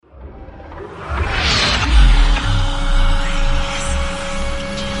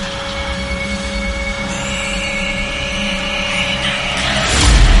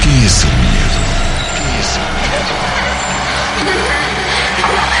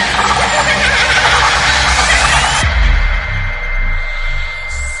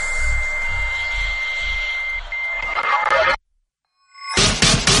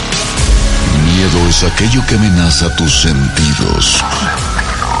aquello que amenaza tus sentidos.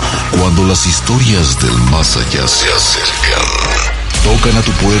 Cuando las historias del más allá se acercan, tocan a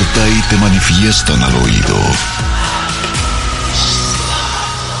tu puerta y te manifiestan al oído.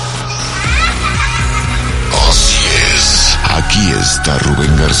 Así es, aquí está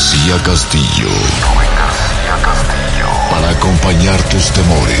Rubén García Castillo. Para acompañar tus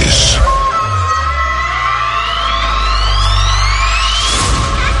temores.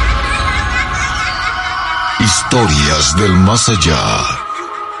 Historias del más allá.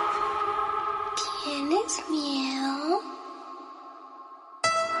 ¿Tienes miedo?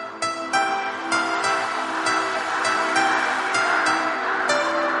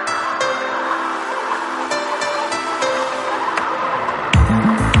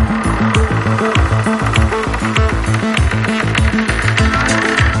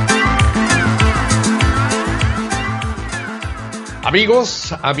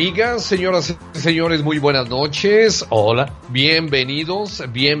 Amigos, amigas, señoras y señores, muy buenas noches. Hola, bienvenidos,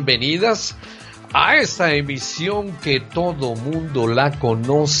 bienvenidas a esta emisión que todo mundo la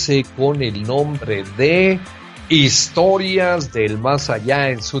conoce con el nombre de Historias del Más Allá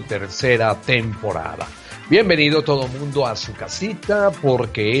en su tercera temporada. Bienvenido todo mundo a su casita,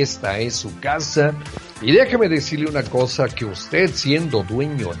 porque esta es su casa. Y déjeme decirle una cosa, que usted, siendo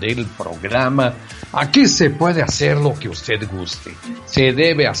dueño del programa, aquí se puede hacer lo que usted guste. Se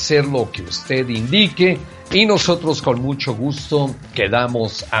debe hacer lo que usted indique y nosotros con mucho gusto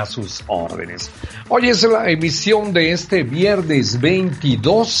quedamos a sus órdenes. Hoy es la emisión de este viernes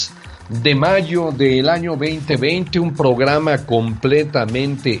 22 de mayo del año 2020, un programa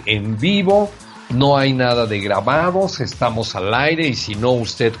completamente en vivo. No hay nada de grabados, estamos al aire y si no,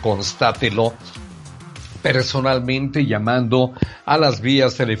 usted constátelo personalmente llamando a las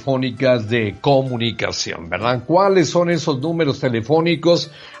vías telefónicas de comunicación, ¿verdad? ¿Cuáles son esos números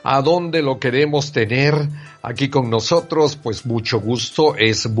telefónicos? ¿A dónde lo queremos tener aquí con nosotros? Pues mucho gusto,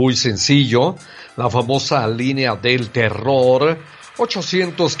 es muy sencillo. La famosa línea del terror,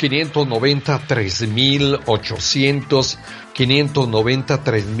 800-590-3000,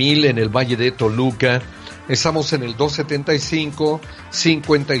 800-590-3000 en el Valle de Toluca. Estamos en el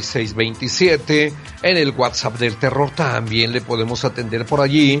 275-5627, en el WhatsApp del terror también le podemos atender por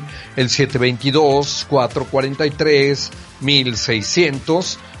allí, el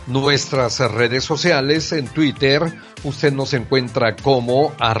 722-443-1600, nuestras redes sociales, en Twitter, usted nos encuentra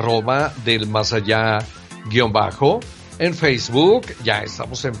como @delmasallá_, en Facebook, ya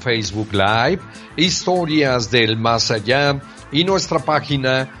estamos en Facebook Live, Historias del Más Allá, y nuestra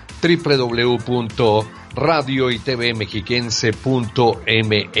página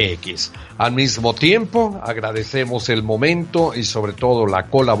www.radioytvmexiquense.mx. Al mismo tiempo, agradecemos el momento y sobre todo la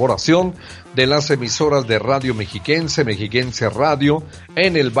colaboración de las emisoras de Radio Mexiquense, Mexiquense Radio,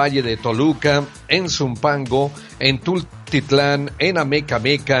 en el Valle de Toluca, en Zumpango, en Tultitlán, en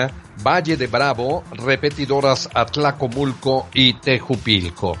Amecameca, Valle de Bravo, repetidoras Atlacomulco y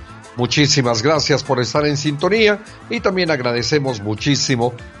Tejupilco. Muchísimas gracias por estar en sintonía y también agradecemos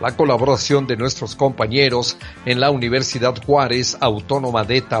muchísimo la colaboración de nuestros compañeros en la Universidad Juárez Autónoma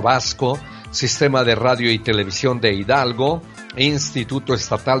de Tabasco, Sistema de Radio y Televisión de Hidalgo, Instituto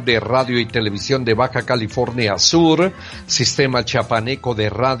Estatal de Radio y Televisión de Baja California Sur, Sistema Chiapaneco de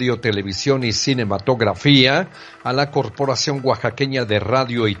Radio, Televisión y Cinematografía, a la Corporación Oaxaqueña de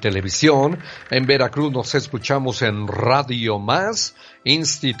Radio y Televisión. En Veracruz nos escuchamos en Radio Más,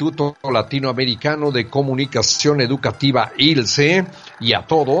 Instituto Latinoamericano de Comunicación Educativa ILCE, y a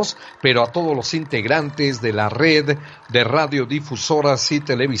todos, pero a todos los integrantes de la red de radiodifusoras y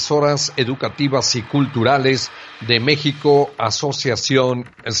televisoras educativas y culturales de México, Asociación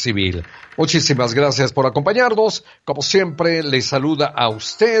Civil. Muchísimas gracias por acompañarnos. Como siempre, les saluda a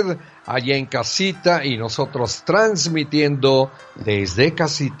usted allá en casita y nosotros transmitiendo desde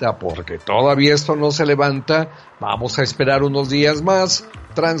casita, porque todavía esto no se levanta. Vamos a esperar unos días más,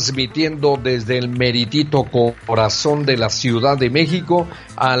 transmitiendo desde el meritito corazón de la Ciudad de México,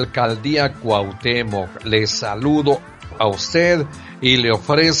 Alcaldía Cuauhtémoc. Les saludo a usted y le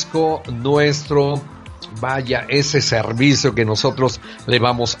ofrezco ese servicio que nosotros le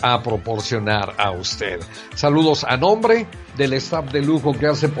vamos a proporcionar a usted. Saludos a nombre del staff de lujo que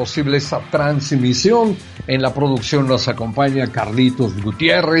hace posible esta transmisión. En la producción nos acompaña Carlitos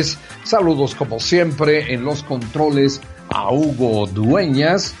Gutiérrez. Saludos como siempre en los controles a Hugo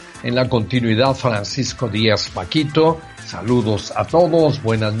Dueñas. En la continuidad, Francisco Díaz Paquito. Saludos a todos,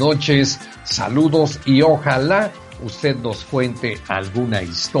 buenas noches, saludos y ojalá usted nos cuente alguna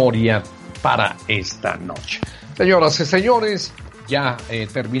historia para esta noche. Señoras y señores, ya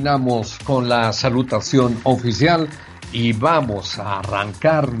terminamos con la salutación oficial y vamos a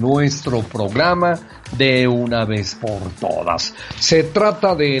arrancar nuestro programa de una vez por todas. Se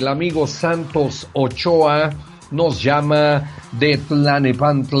trata del amigo Santos Ochoa, nos llama de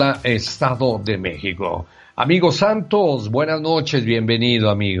Tlalnepantla, Estado de México. Amigo Santos, buenas noches, bienvenido,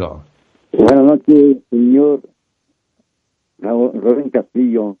 amigo. Buenas noches, señor Rubén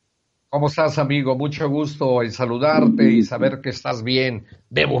Castillo. ¿Cómo estás, amigo? Mucho gusto en saludarte y saber que estás bien.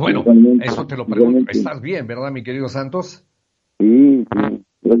 Bueno, eso te lo pregunto. ¿Estás bien, verdad, mi querido Santos? Sí,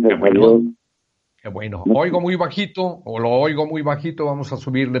 Qué bueno. Qué bueno. Oigo muy bajito, vamos a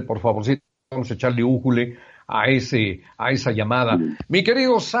subirle, por favorcito, vamos a echarle újule a esa llamada. Mi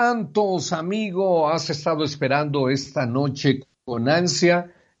querido Santos, amigo, has estado esperando esta noche con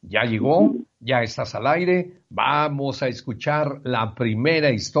ansia. Ya llegó, ya estás al aire. Vamos a escuchar la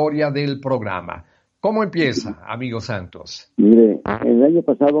primera historia del programa. ¿Cómo empieza, amigo Santos? Mire, el año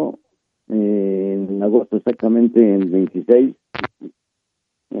pasado, en agosto exactamente, el 26,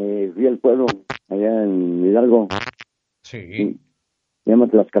 fui al pueblo, allá en Hidalgo. Sí. Se llama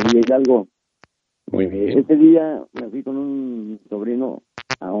Tlaxcala Hidalgo. Muy bien. Ese día me fui con un sobrino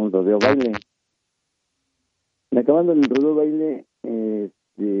a un rodeo baile. Y acabando el rodeo baile,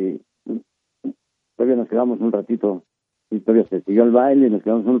 todavía nos quedamos un ratito, y todavía se siguió el baile, nos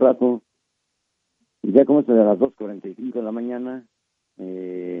quedamos un rato, y ya como eso de las 2:45 de la mañana,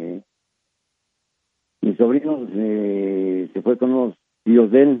 mi sobrino se fue con unos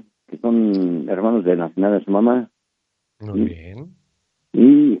tíos de él, que son hermanos de la final de su mamá. Muy bien.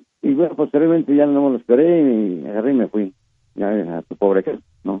 Y bueno, posteriormente ya no me lo esperé, y agarré y me fui, ya a tu pobre casa,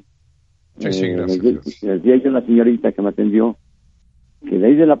 ¿no? Sí, gracias. Le decía yo a la señorita que me atendió, que de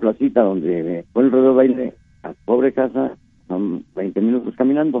ahí de la placita donde fue el rodeo baile a su pobre casa son 20 minutos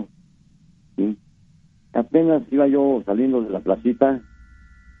caminando. ¿Sí? Apenas iba yo saliendo de la placita,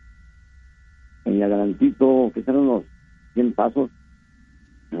 y adelantito, que serán unos 100 pasos,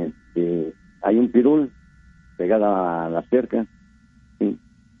 hay un pirul pegada a la cerca, ¿sí?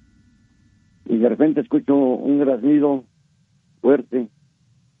 Y de repente escucho un graznido fuerte.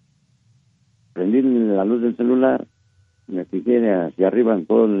 Prendí la luz del celular, me fijé hacia arriba en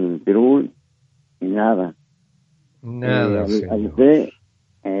todo el pirul y nada. De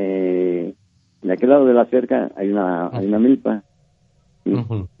aquel lado de la cerca hay una milpa, ¿sí?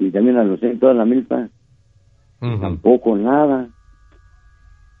 Y también alucé toda la milpa, tampoco nada.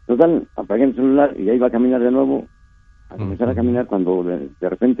 Total, apagué el celular y ahí iba a caminar de nuevo, a comenzar a caminar, cuando de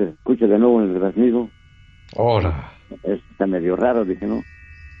repente escucho de nuevo el graznido. Ahora. Está medio raro, dije, ¿no?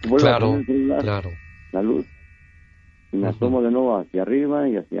 Vuelvo a poner el celular, la luz, y me asomo de nuevo hacia arriba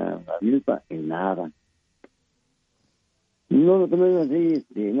y hacia la milpa y nada. No lo tomé así,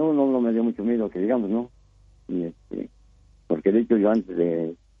 no me dio mucho miedo, que digamos, ¿no? Y porque de hecho yo antes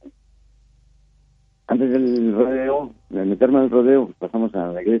del rodeo, de meterme al rodeo, pasamos a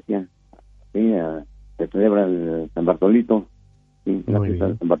la iglesia, ¿sí? Se celebra el San Bartolito, ¿sí? La fiesta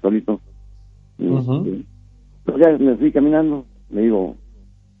de San Bartolito. Entonces ya me fui caminando, me digo,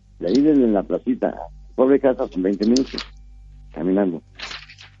 de ahí desde la placita, pobre casa, son 20 minutos caminando.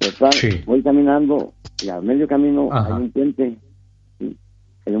 Voy caminando y a medio camino hay un puente, ¿sí?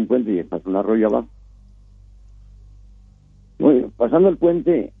 Hay un puente y pasa un arroyo abajo. Bueno, pasando el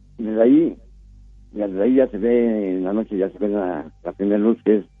puente, desde ahí ya se ve, en la noche ya se ve la primera luz,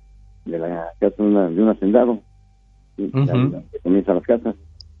 que es de la casa de un hacendado, ¿sí? Que comienza las casas.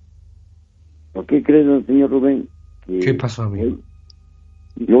 ¿Por qué crees, señor Rubén? ¿Qué pasó, amigo?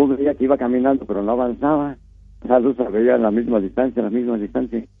 Yo veía que iba caminando, pero no avanzaba. Esa luz la veía a la misma distancia.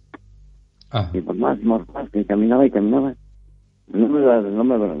 Y por más que caminaba y caminaba. No me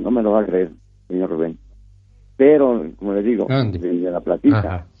lo va a creer, señor Rubén. Pero, como le digo, desde la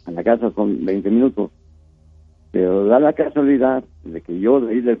platita a la casa son 20 minutos. Pero da la casualidad de que yo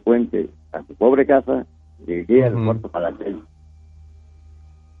de ir del puente a su pobre casa llegué al cuarto para las 6.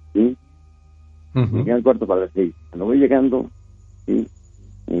 ¿Sí? Llegué al cuarto para las 6. Cuando voy llegando, ¿sí?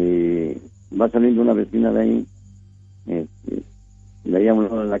 Va saliendo una vecina de ahí, la llamo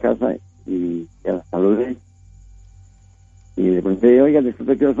a la casa y ya la saludé. Y le pregunté, oiga,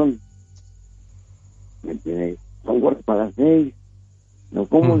 disculpe, ¿qué hora son? Son cuartos para las 6. No,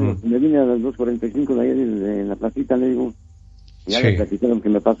 ¿cómo? Me vine a las 2:45 de ahí de la placita, le digo. Ya le platicé lo que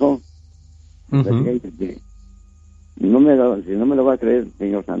me pasó. No me lo va a creer,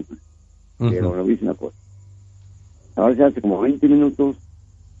 señor Santos. Pero le hice una cosa. Ahora se hace como 20 minutos.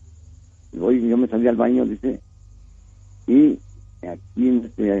 Yo me salí al baño, dice. Y aquí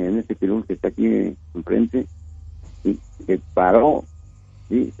en este pirul que está aquí enfrente, ¿sí? Se paró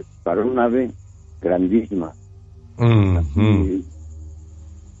una ave grandísima.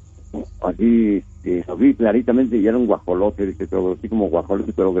 así, lo vi claritamente y era un guajolote, dice, pero así como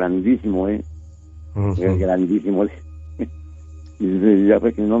guajolote, pero grandísimo, Uh-huh. Es grandísimo. Y dice, ya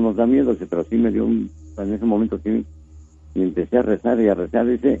ve que no nos da miedo, dice, pero sí me dio en ese momento sí, y empecé a rezar,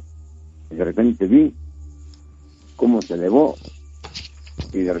 dice, y de repente vi cómo se elevó,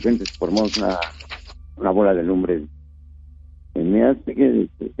 y de repente se formó una bola de lumbre. Me hace que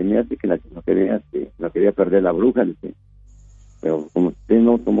no quería perder la bruja, dice, pero como usted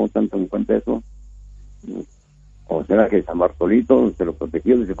no tomó tanto en cuenta eso, o será que San Bartolito se lo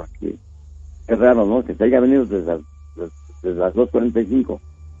protegió, dice, porque es raro, ¿no? Que se haya venido desde las 2:45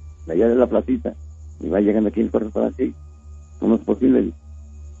 de allá de la placita y va llegando aquí el correo para así, no es posible,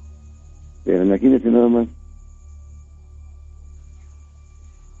 pero imagínese nada más.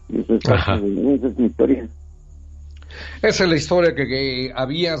 Y eso esa es mi historia. Esa es la historia que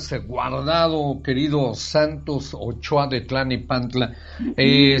habías guardado, querido Santos Ochoa de Tlalnepantla.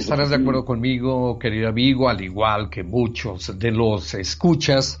 Estarás de acuerdo conmigo, querido amigo, al igual que muchos de los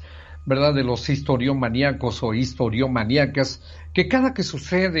escuchas, ¿verdad? De los historiomaníacos o historiomaníacas, que cada que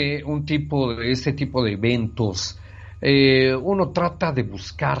sucede este tipo de eventos, uno trata de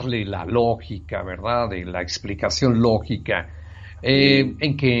buscarle la lógica, ¿verdad? De la explicación lógica,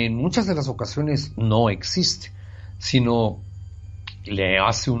 en que en muchas de las ocasiones no existe, sino le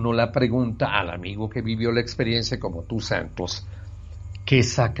hace uno la pregunta al amigo que vivió la experiencia como tú, Santos, ¿qué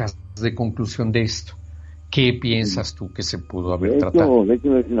sacas de conclusión de esto? ¿Qué piensas tú que se pudo haber tratado? De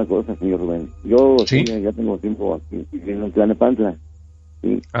hecho, es una cosa, señor Rubén. Yo ¿sí? Ya tengo tiempo aquí viviendo en Tlalnepantla,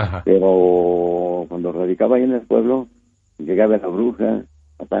 ¿sí? Pero cuando radicaba ahí en el pueblo, llegaba la bruja,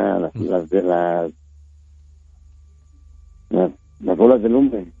 hasta las bolas de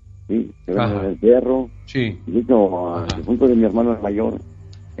lumbre, ¿sí? Se ven en el cerro. Sí. De hecho, al punto de mi hermano el mayor,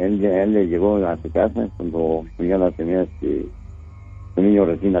 él le llegó a su casa cuando ya la tenía un niño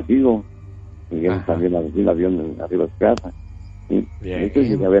recién nacido. Y él también la vio arriba de su casa. ¿Sí? De hecho,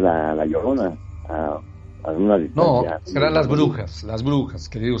 llegué a ver a la Llorona a una distancia. No, serán las brujas,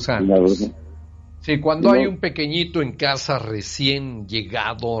 querido Santos. Sí, cuando hay un pequeñito en casa recién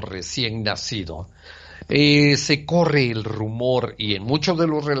llegado, recién nacido, se corre el rumor, y en muchos de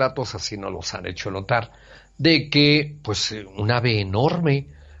los relatos así nos los han hecho notar, de que pues un ave enorme,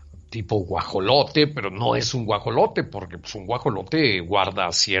 tipo guajolote, pero no es un guajolote, porque pues un guajolote guarda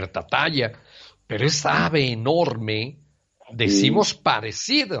cierta talla, pero esta ave enorme, decimos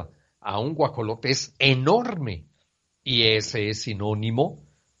parecido a un guajolote, es enorme, y ese es sinónimo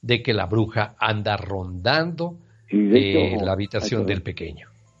de que la bruja anda rondando la habitación del pequeño.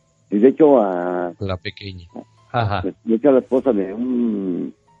 Y de hecho la pequeña. De hecho, a la esposa de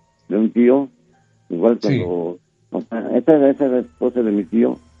un tío, igual cuando esta es la esposa de mi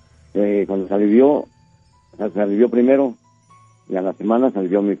tío, cuando se alivió primero, y a la semana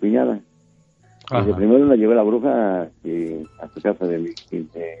salió mi cuñada. Desde primero la llevé la bruja a su casa de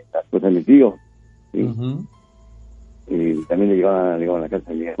la esposa de mi tío, ¿sí? Y también le llevaba a la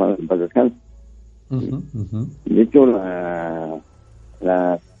casa de mi hermano en paz descanso. De hecho,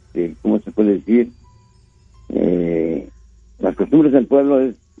 ¿cómo se puede decir? Las costumbres del pueblo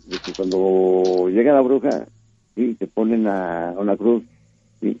es de que cuando llega la bruja, ¿sí? Se ponen a una cruz,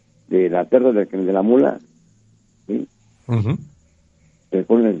 ¿sí? De la perra de la mula, ¿sí? Se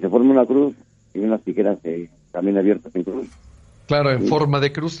forma una cruz y unas tijeras también abiertas en cruz. Claro, en forma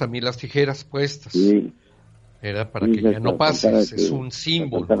de cruz, también las tijeras puestas. Sí. Era para que ya no pases, es un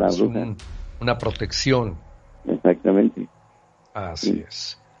símbolo, es una protección. Exactamente. Así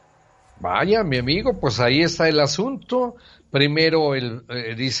es. Vaya, mi amigo, pues ahí está el asunto. Primero,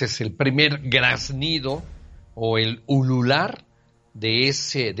 dices, el primer graznido o el ulular de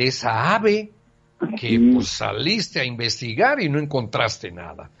esa ave que pues saliste a investigar y no encontraste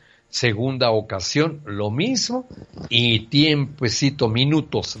nada. Segunda ocasión, lo mismo, y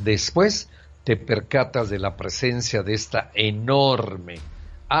minutos después, te percatas de la presencia de esta enorme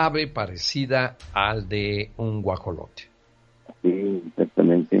ave parecida al de un guajolote. Sí,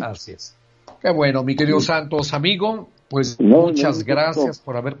 exactamente. Así es. Qué bueno, mi querido Santos, amigo, pues muchas gracias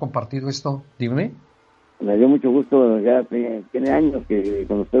por haber compartido esto. Dime. Me dio mucho gusto, ya tiene años que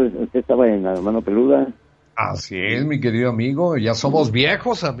con usted estaba en la mano peluda. Así es, mi querido amigo, ya somos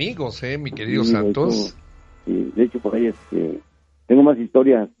viejos amigos, mi querido Santos. De hecho, por ahí tengo más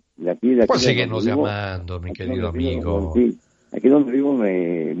historias de aquí. Pues síguenos llamando, mi querido amigo. Sí, aquí donde vivo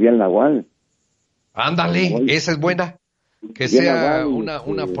me vi al nahual. Ándale, esa es buena. Que sea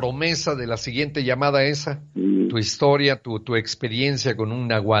una promesa de la siguiente llamada esa, tu historia, tu experiencia con un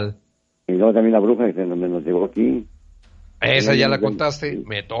nahual. Y luego también la bruja que nos llegó aquí. Esa ya la contaste,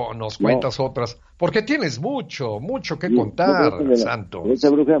 nos cuentas otras, porque tienes mucho que contar, Santos. Esa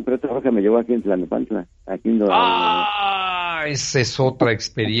bruja me llevó aquí en Tlalnepantla. Esa es otra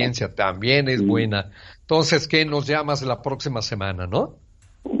experiencia, también es buena. Entonces, ¿qué nos llamas la próxima semana, no?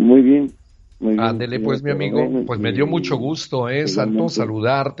 Muy bien. Ándele, pues, mi amigo, pues me dio mucho gusto, Santos,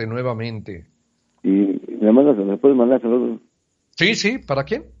 saludarte nuevamente. Y ¿me puedes mandar saludos? Sí, ¿para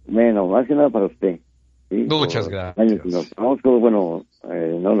quién? Bueno, más que nada para usted. ¿Sí? Muchas gracias. No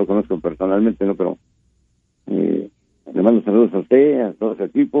lo conozco personalmente, ¿no? Pero le mando saludos a usted, a todo su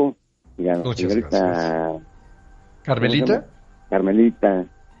equipo. Y a la señorita ¿Carmelita? Carmelita.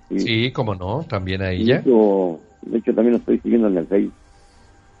 Sí, cómo no, también a ella. De hecho, también lo estoy siguiendo en el Facebook.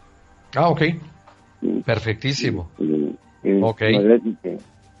 Ok. Perfectísimo. Ok. Que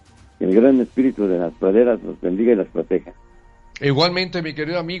el gran espíritu de las praderas los bendiga y las proteja. Igualmente, mi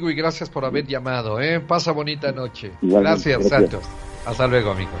querido amigo, y gracias por haber llamado. Pasa bonita noche. Igualmente, gracias, Santos. Hasta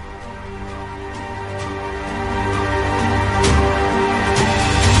luego, amigo.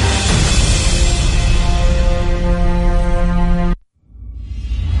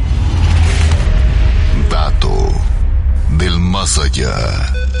 Dato del más allá.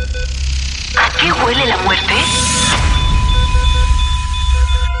 ¿A qué huele la muerte?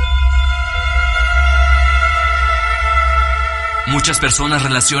 Muchas personas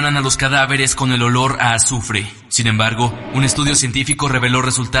relacionan a los cadáveres con el olor a azufre. Sin embargo, un estudio científico reveló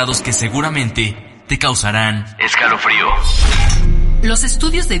resultados que seguramente te causarán escalofrío. Los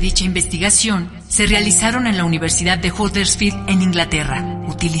estudios de dicha investigación se realizaron en la Universidad de Huddersfield en Inglaterra,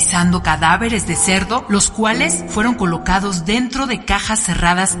 utilizando cadáveres de cerdo, los cuales fueron colocados dentro de cajas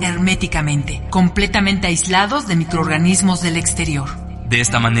cerradas herméticamente, completamente aislados de microorganismos del exterior. De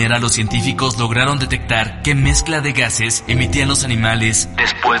esta manera, los científicos lograron detectar qué mezcla de gases emitían los animales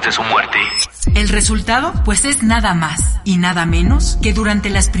después de su muerte. El resultado, pues, es nada más y nada menos que durante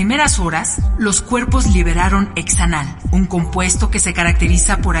las primeras horas, los cuerpos liberaron hexanal, un compuesto que se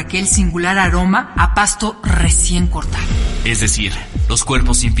caracteriza por aquel singular aroma a pasto recién cortado. Es decir, los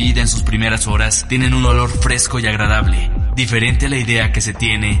cuerpos sin vida en sus primeras horas tienen un olor fresco y agradable, diferente a la idea que se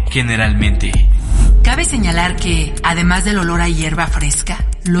tiene generalmente. Cabe señalar que, además del olor a hierba fresca,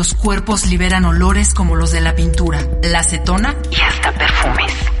 los cuerpos liberan olores como los de la pintura, la acetona y hasta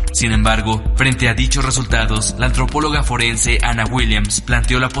perfumes. Sin embargo, frente a dichos resultados, la antropóloga forense Anna Williams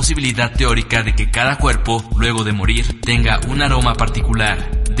planteó la posibilidad teórica de que cada cuerpo, luego de morir, tenga un aroma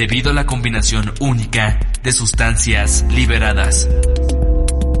particular, debido a la combinación única de sustancias liberadas.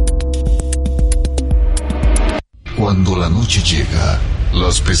 Cuando la noche llega,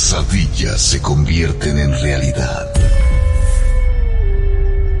 las pesadillas se convierten en realidad.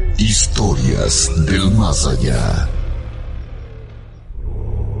 Historias del más allá.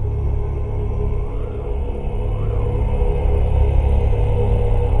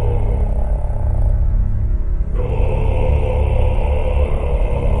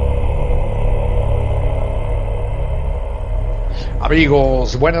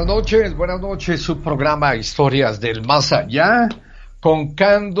 Amigos, buenas noches, su programa Historias del Más Allá, con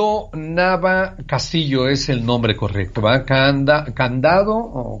Cando Nava Castillo, es el nombre correcto, ¿va? Cando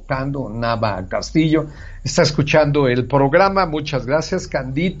Nava Castillo, está escuchando el programa, muchas gracias,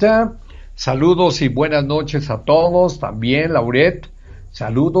 Candita, saludos y buenas noches a todos, también Lauret,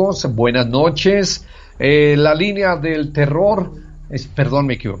 saludos, buenas noches, la línea del terror, perdón,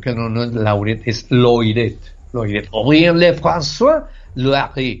 me equivoqué, no es Lauret, es Loiret. Oye, François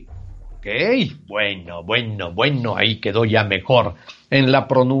Loiret. Ok, bueno, ahí quedó ya mejor en la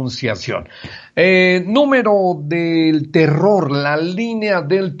pronunciación. Número del terror, la línea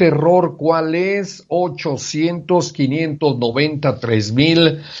del terror, ¿cuál es?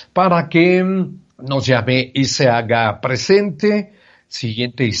 800-590-3000, para que nos llame y se haga presente.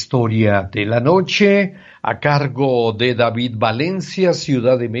 Siguiente historia de la noche, a cargo de David Valencia,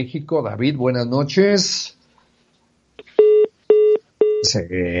 Ciudad de México. David, buenas noches.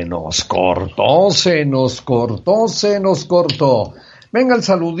 Se nos cortó. Venga el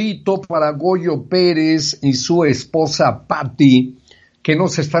saludito para Goyo Pérez y su esposa Patti, que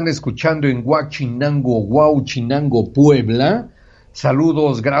nos están escuchando en Huachinango, Puebla.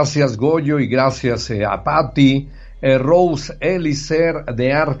 Saludos, gracias Goyo y gracias a Patti. Rose Elicer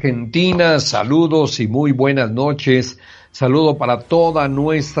de Argentina, saludos y muy buenas noches. Saludo para toda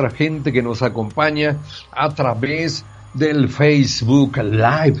nuestra gente que nos acompaña a través del Facebook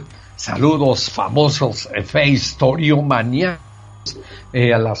Live. Saludos famosos Facetoriomaníacos.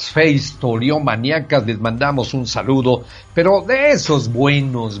 A las Facetoriomaníacas les mandamos un saludo, pero de esos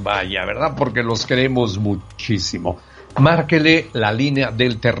buenos, vaya, ¿verdad? Porque los queremos muchísimo. Márquele la línea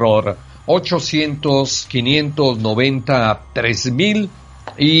del terror. 800-590-3000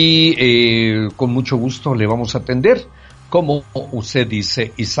 y con mucho gusto le vamos a atender. Como usted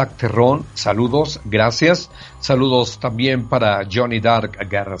dice, Isaac Terrón, saludos, gracias. Saludos también para Johnny Dark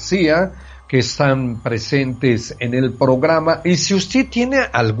García, que están presentes en el programa. Y si usted tiene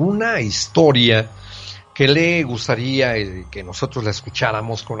alguna historia que le gustaría que nosotros la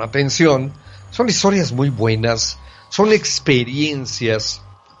escucháramos con atención, son historias muy buenas, son experiencias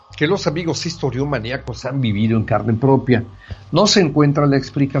que los amigos historiomaníacos han vivido en carne propia. No se encuentra la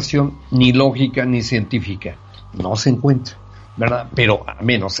explicación ni lógica ni científica. No se encuentra, ¿verdad? Pero al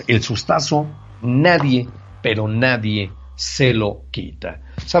menos el sustazo, nadie, pero nadie se lo quita.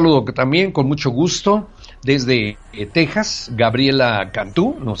 Saludo también con mucho gusto desde Texas, Gabriela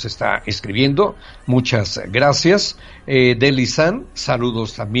Cantú nos está escribiendo, muchas gracias. Delizán,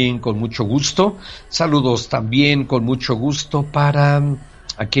 saludos también con mucho gusto. Saludos también con mucho gusto para,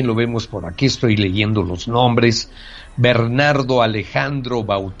 ¿a quién lo vemos por aquí? Estoy leyendo los nombres. Bernardo Alejandro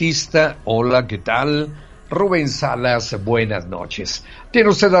Bautista, hola, ¿qué tal? Rubén Salas, buenas noches. ¿Tiene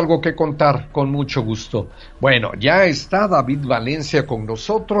usted algo que contar? Con mucho gusto. Bueno, ya está David Valencia con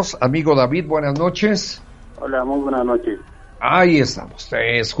nosotros. Amigo David, buenas noches. Hola, muy buenas noches. Ahí estamos,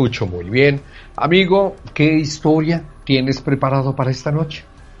 te escucho muy bien. Amigo, ¿qué historia tienes preparado para esta noche?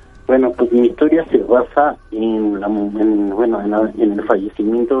 Bueno, pues mi historia se basa en el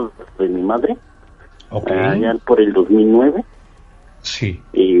fallecimiento de mi madre. Okay. Allá por el 2009. Sí.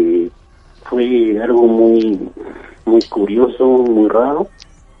 Fue algo muy curioso, muy raro.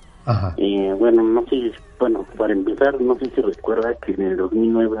 Ajá. Para empezar, no sé si recuerda que en el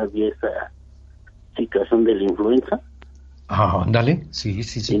 2009 había esa situación de la influenza. Ah, ándale, sí,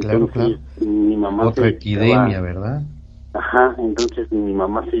 entonces, claro. Mi mamá otra epidemia, ¿verdad? Ajá, entonces mi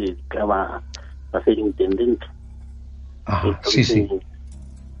mamá se dedicaba a ser intendente. Ajá, entonces, sí.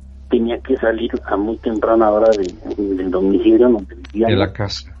 Tenía que salir a muy temprana hora del domicilio donde vivía. De la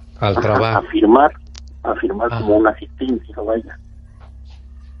casa. Al trabajo. A firmar como una asistencia, vaya.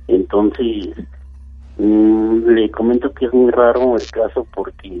 Entonces, le comento que es muy raro el caso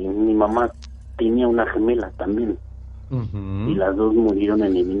porque mi mamá tenía una gemela también. Uh-huh. Y las dos murieron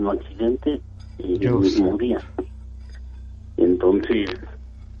en el mismo accidente el mismo día. Entonces,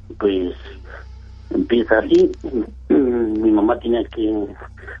 pues, empieza así. Mi mamá tenía que,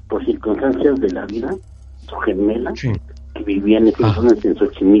 por circunstancias de la vida, su gemela, sí, que vivía en ese entonces en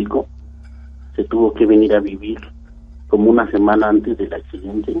Xochimilco, se tuvo que venir a vivir como una semana antes del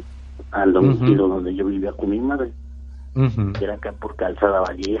accidente al domicilio donde yo vivía con mi madre, que era acá por Calzada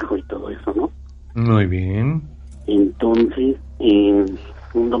Vallejo y todo eso, ¿no? Muy bien. Entonces,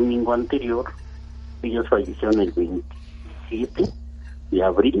 un domingo anterior, ellos fallecieron el 27 de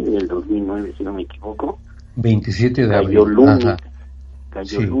abril del 2009, si no me equivoco. 27 de abril.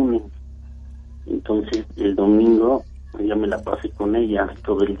 Cayó lunes. Entonces, el domingo yo me la pasé con ella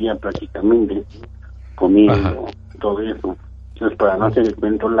todo el día prácticamente, comiendo, todo eso. Entonces, para no hacer el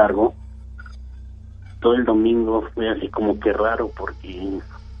cuento largo, todo el domingo fue así como que raro porque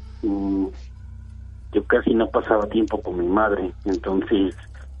yo casi no pasaba tiempo con mi madre. Entonces,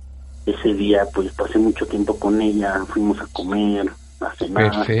 ese día pues pasé mucho tiempo con ella, fuimos a comer, a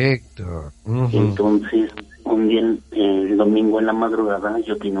cenar. Perfecto. Entonces, un día, el domingo en la madrugada,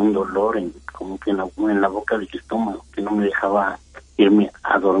 yo tenía un dolor como que en la boca del estómago, que no me dejaba irme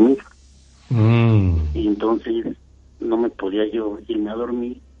a dormir. Y entonces no me podía yo irme a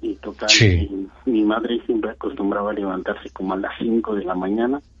dormir, y total, mi madre siempre acostumbraba a levantarse como a las 5 de la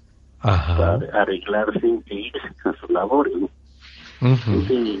mañana para arreglarse e irse a sus labores, ¿no?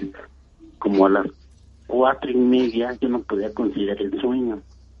 Entonces, como a las 4:30 yo no podía conciliar el sueño.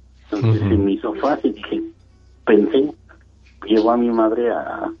 Entonces se me hizo fácil, pensé, llevo a mi madre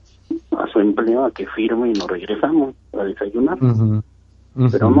a su empleo a que firme y nos regresamos a desayunar.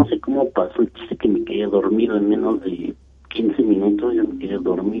 Pero no sé cómo pasó, dice que me quedé dormido en menos de 15 minutos, yo me quedé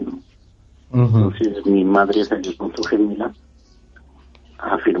dormido. Entonces mi madre salió con su gemela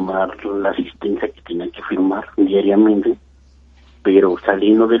a firmar la asistencia que tenía que firmar diariamente, pero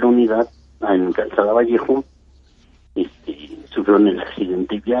saliendo de la unidad en Calzada Vallejo, sufrieron el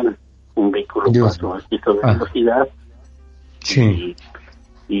accidente vial. Un vehículo pasó a exceso de velocidad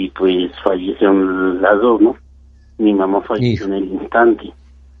y pues fallecieron las dos, ¿no? Mi mamá falleció en el instante.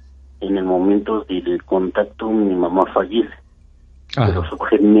 En el momento del contacto mi mamá fallece, pero su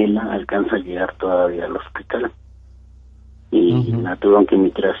gemela alcanza a llegar todavía al hospital y la tuvieron que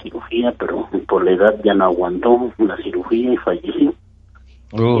meter a cirugía, pero por la edad ya no aguantó la cirugía y falleció.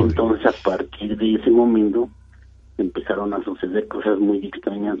 Entonces, a partir de ese momento empezaron a suceder cosas muy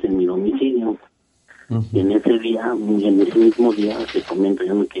extrañas en mi domicilio. Y en ese mismo día, te comento,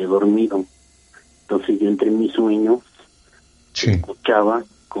 yo me quedé dormido. Entonces yo entre mis sueños escuchaba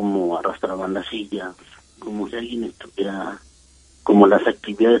como arrastraban las sillas, como si alguien estuviera, como las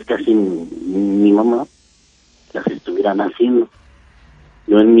actividades que hace mi mamá, las estuvieran haciendo.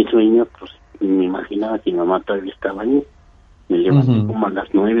 Yo en mis sueños, pues, me imaginaba que mi mamá todavía estaba ahí. Me levanté como a las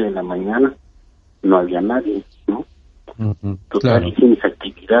 9 de la mañana, no había nadie, ¿no? Total, hice mis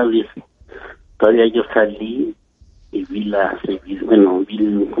actividades. Todavía yo salí y vi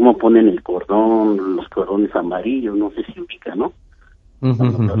cómo ponen el cordón, los cordones amarillos, no sé si ubica, ¿no?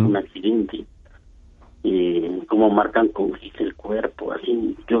 Cuando pasa un accidente, cómo marcan con gis el cuerpo,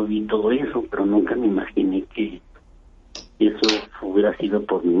 así. Yo vi todo eso, pero nunca me imaginé que eso hubiera sido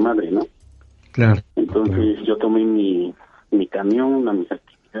por mi madre, ¿no? Claro. Entonces yo tomé mi camión a mis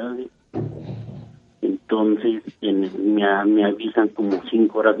actividades. Entonces me avisan como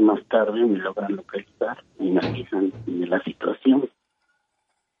 5 horas más tarde, me logran localizar y me avisan de la situación,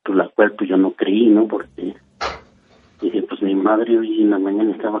 por la cual pues yo no creí, ¿no? Porque dije, pues mi madre hoy en la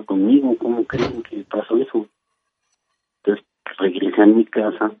mañana estaba conmigo, ¿cómo creen que pasó eso? Entonces regresé a mi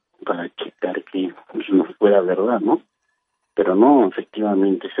casa para checar que pues, no fuera verdad, ¿no? Pero no,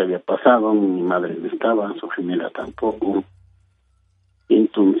 efectivamente se había pasado, mi madre no estaba, su gemela tampoco.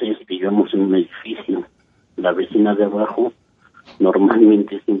 Entonces vivíamos en un edificio. La vecina de abajo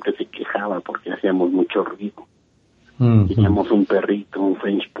normalmente siempre se quejaba porque hacíamos mucho ruido. Teníamos un perrito, un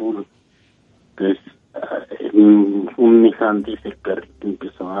French Poodle. Entonces, un mes antes el perrito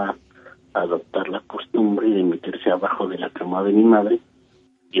empezó a adoptar la costumbre de meterse abajo de la cama de mi madre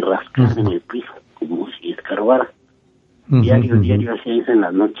y rascar en el piso, como si escarbara. Diario hacía eso en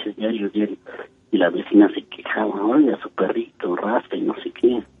las noches, diario. Y la vecina se quejaba, oye, a su perrito rasca y no sé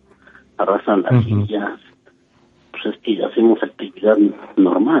qué, arrasan las sillas. Pues es que hacemos actividad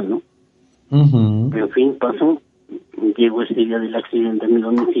normal, ¿no? En fin, pasó. Llego ese día del accidente a mi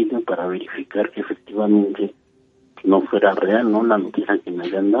domicilio para verificar que efectivamente no fuera real, ¿no? La noticia que me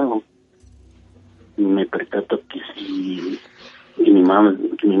habían dado. Me percato que que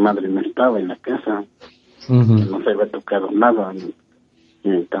mi madre no estaba en la casa, que no se había tocado nada.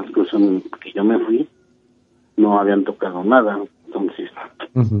 En el transcurso que yo me fui, no habían tocado nada. Entonces,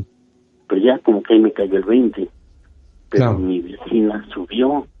 pero ya como que ahí me cayó el 20. Pero mi vecina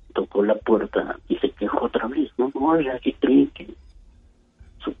subió, tocó la puerta y se quejó otra vez, ¿no? Oiga, ¿qué creen? Que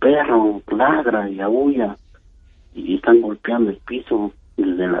su perro ladra y aúlla y están golpeando el piso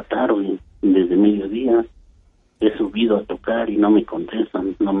desde la tarde, desde mediodía. He subido a tocar y no me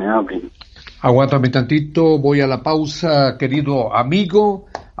contestan, no me abren. Aguántame tantito, voy a la pausa, querido amigo.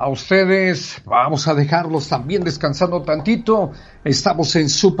 A ustedes vamos a dejarlos también descansando tantito. Estamos en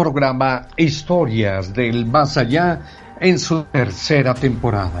su programa Historias del Más Allá en su tercera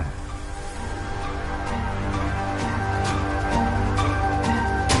temporada.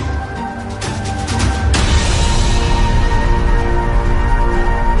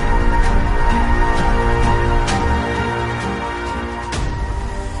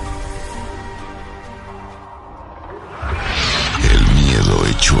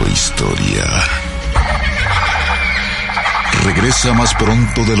 Historia. Regresa más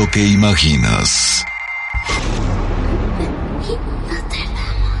pronto de lo que imaginas. No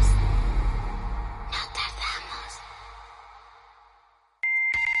tardamos.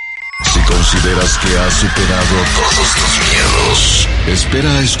 Si consideras que has superado todos tus miedos,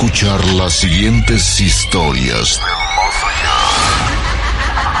 espera a escuchar las siguientes historias del más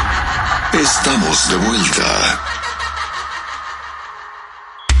allá. Estamos de vuelta.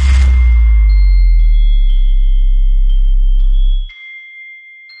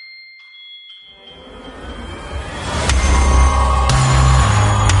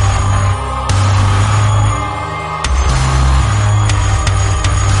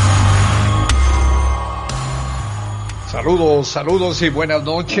 Saludos y buenas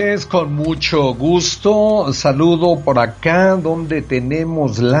noches, con mucho gusto. Saludo por acá donde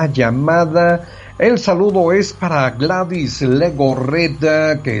tenemos la llamada. El saludo es para Gladys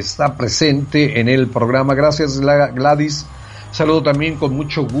Legorreta, que está presente en el programa. Gracias, Gladys. Saludo también con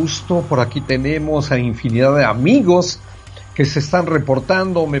mucho gusto. Por aquí tenemos a infinidad de amigos que se están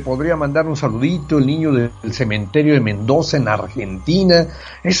reportando. Me podría mandar un saludito el niño del cementerio de Mendoza en Argentina.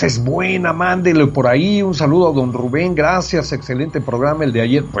 Esa es buena, mándele por ahí. Un saludo a don Rubén, gracias, excelente programa el de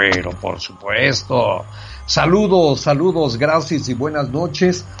ayer. Pero por supuesto, saludos, gracias y buenas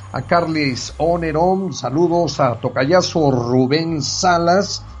noches a Carles Onerón, saludos a tocayazo Rubén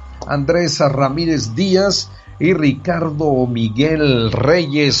Salas, Andrés Ramírez Díaz y Ricardo Miguel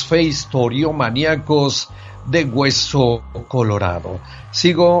Reyes, Face Torio Maníacos. de Hueso Colorado.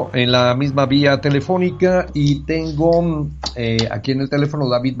 Sigo en la misma vía telefónica y tengo aquí en el teléfono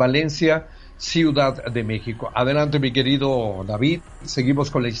David Valencia, Ciudad de México. Adelante, mi querido David, seguimos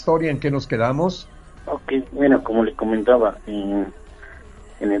con la historia. ¿En qué nos quedamos? Ok, bueno, como le comentaba, en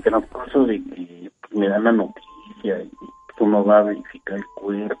el transcurso de que me dan la noticia y uno va a verificar el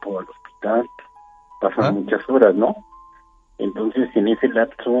cuerpo al hospital, pasan muchas horas, ¿no? Entonces, en ese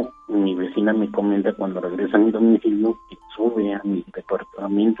lapso, mi vecina me comenta cuando regresa a mi domicilio que sube a mi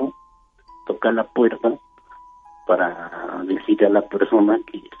departamento, toca la puerta para decirle a la persona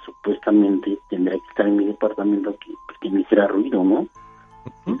que supuestamente tendría que estar en mi departamento que me hiciera ruido, ¿no?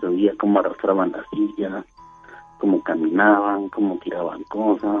 Y se oía cómo arrastraban las sillas, cómo caminaban, cómo tiraban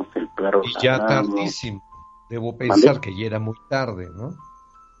cosas, el perro y ya ladrando. Tardísimo. Debo pensar que ya era muy tarde, ¿no?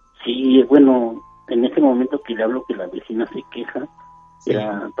 Sí, bueno, en ese momento que le hablo que la vecina se queja, sí.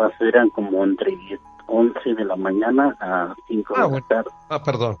 Eran como entre 11 de la mañana a 5 de la tarde.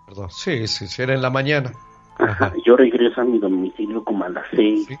 Perdón. Sí, era en la mañana. Ajá. Yo regreso a mi domicilio como a las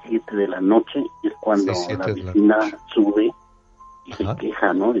 6, 7 de la noche, es cuando la vecina sube y se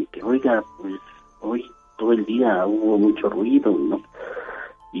queja, ¿no? De que, oiga, pues hoy todo el día hubo mucho ruido, ¿no?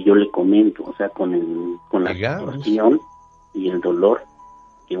 Y yo le comento, o sea, con la situación y el dolor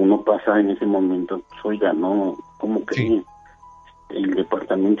que uno pasa en ese momento, pues, oiga, no, ¿cómo creen? El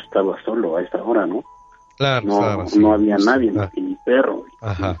departamento estaba solo a esa hora, ¿no? Claro, no había nadie, más que mi perro.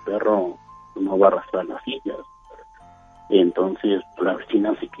 Y mi perro no va a arrastrar las sillas. Entonces la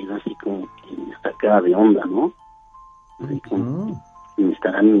vecina se queda así como que sacada de onda, ¿no? Así como que me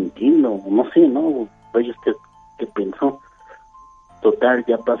estarán mintiendo, no sé, ¿no? Oye, ¿usted qué pensó? Total,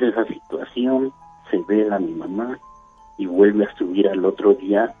 ya pasa esa situación, se ve a mi mamá y vuelve a subir al otro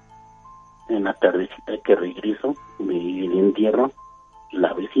día, en la tardecita que regreso del entierro,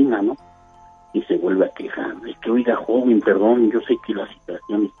 la vecina, ¿no? Y se vuelve a quejar, es que, oiga, joven, perdón, yo sé que la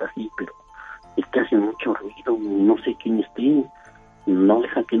situación está así, pero es que hace mucho ruido, no sé quién esté, no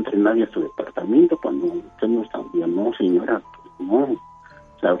deja que entre nadie a su departamento cuando usted no está. Yo, no, señora, pues no,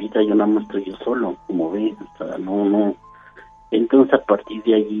 o sea, ahorita yo nada más estoy yo solo, como ve, o sea, no. Entonces, a partir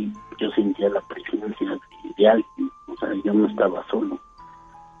de allí, yo sentía la presencia de alguien, o sea, yo no estaba solo,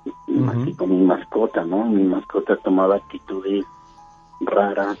 así con mi mascota, ¿no? Mi mascota tomaba actitudes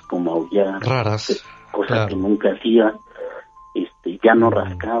raras, como aullar, cosas que nunca hacía, ya no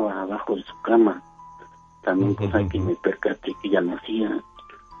rascaba abajo de su cama, también cosa que me percaté que ya no hacía,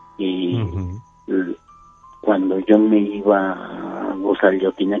 y cuando yo me iba, o sea,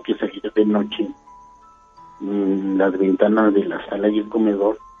 yo tenía que salir de noche, las ventanas de la sala y el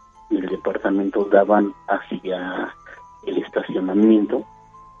comedor del departamento daban hacia el estacionamiento,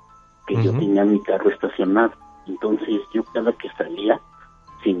 que yo tenía mi carro estacionado. Entonces yo cada que salía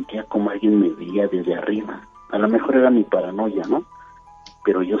sentía como alguien me veía desde arriba. A lo mejor era mi paranoia, ¿no?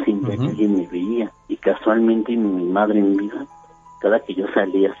 Pero yo sentía que alguien me veía, y casualmente mi madre en vida, cada que yo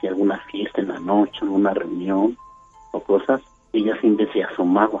salía hacia alguna fiesta en la noche, en una reunión o cosas, ella siempre se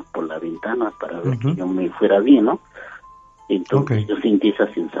asomaba por la ventana para ver que yo me fuera bien, ¿no? Entonces yo sentí esa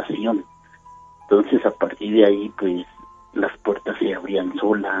sensación. Entonces a partir de ahí, pues, las puertas se abrían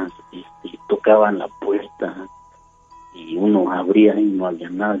solas, tocaban la puerta, y uno abría y no había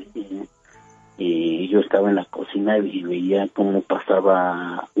nadie. Yo estaba en la cocina y veía cómo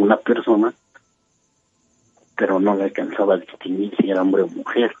pasaba una persona, pero no le alcanzaba a distinguir si era hombre o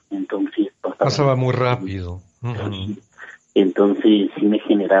mujer. Entonces pasaba muy rápido. Entonces sí me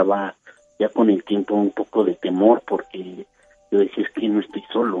generaba ya con el tiempo un poco de temor, porque yo decía, es que no estoy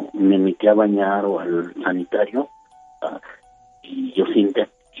solo. Me metí a bañar o al sanitario, y yo sentía,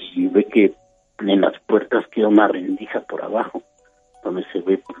 y ve que en las puertas queda una rendija por abajo donde se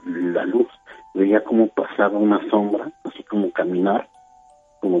ve la luz. Veía cómo pasaba una sombra, así como caminar,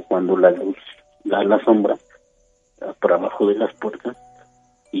 como cuando la luz da la sombra por abajo de las puertas,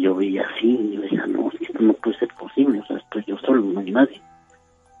 y yo veía así, y yo decía, no, esto no puede ser posible, o sea, estoy yo solo, no hay nadie.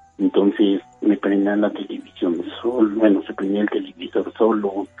 Entonces me prendían la televisión solo, bueno, se prendía el televisor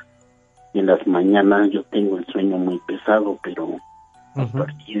solo, y en las mañanas yo tengo el sueño muy pesado, pero a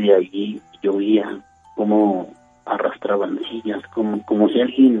partir de allí yo veía cómo arrastraban sillas, como si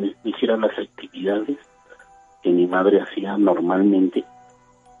alguien hiciera las actividades que mi madre hacía normalmente.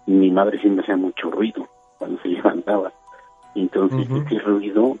 Mi madre siempre hacía mucho ruido cuando se levantaba, entonces ese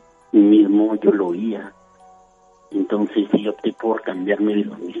ruido mismo yo lo oía. Entonces sí opté por cambiarme de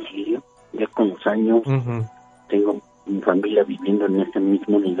domicilio. Ya con los años tengo mi familia viviendo en esta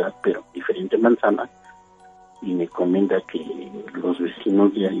misma unidad, pero diferente manzana, y me comenta que los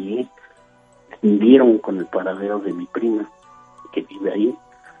vecinos de ahí vieron con el paradero de mi prima que vive ahí,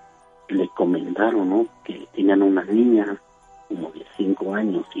 le comentaron, ¿no? Que tenían una niña como de 5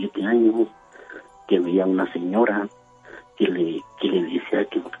 años, 7 años, que veía una señora que le decía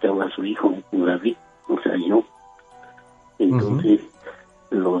que buscaba a su hijo, David, o sea, yo. Entonces,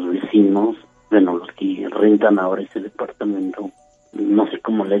 los vecinos, bueno, los que rentan ahora ese departamento, no sé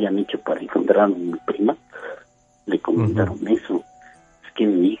cómo le hayan hecho para encontrar a mi prima, le comentaron eso. Es que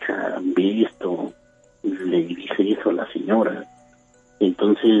mi hija ve esto, le dice eso a la señora.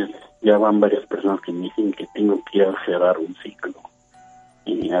 Entonces, ya van varias personas que me dicen que tengo que ir a cerrar un ciclo,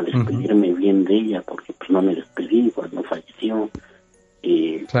 a despedirme bien de ella, porque pues no me despedí cuando falleció.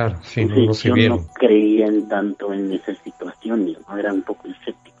 Claro, sí, entonces, yo no creía tanto en esas situaciones, no era un poco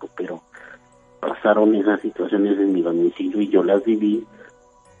escéptico, pero pasaron esas situaciones en mi domicilio y yo las viví.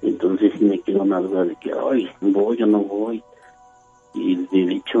 Entonces sí me quedó una duda de que, ay, voy o no voy. Y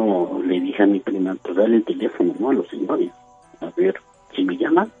de hecho le dije a mi prima, pues dale el teléfono, ¿no? A los señores, a ver si me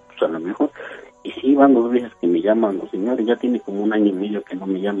llaman, pues a lo mejor. Y sí, van 2 veces que me llaman los señores, ya tiene como 1 año y medio que no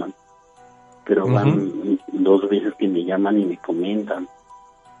me llaman, pero van 2 veces que me llaman y me comentan,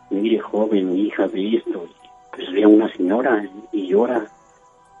 mire joven, mi hija ve esto, pues ve a una señora y llora,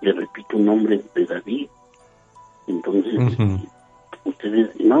 le repito un nombre de David. Entonces,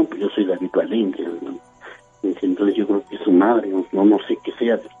 ustedes, no, pues yo soy David Valencia, ¿no? Entonces yo creo que es su madre, no sé qué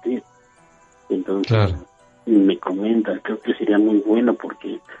sea de usted. Entonces me comenta, creo que sería muy bueno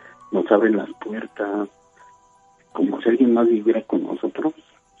porque nos abren las puertas, como si alguien más viviera con nosotros.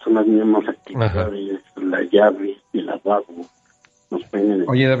 Son las mismas actividades, las llaves, el lavabo, nos prenden el...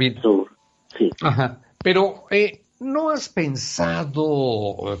 Oye, David. Sí. Pero, ¿no has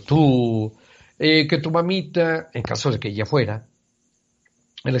pensado tú que tu mamita, en caso de que ella fuera,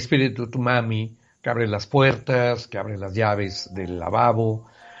 el espíritu de tu mami, que abre las puertas, que abre las llaves del lavabo,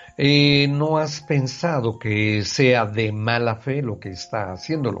 ¿no has pensado que sea de mala fe lo que está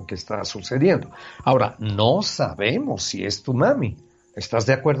haciendo, lo que está sucediendo? Ahora, no sabemos si es tu mami. ¿Estás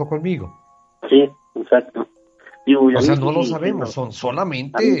de acuerdo conmigo? Sí, exacto. Digo, o sea, no lo sabemos, son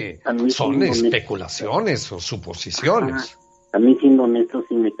solamente a mí son especulaciones o suposiciones. A mí, siendo honesto,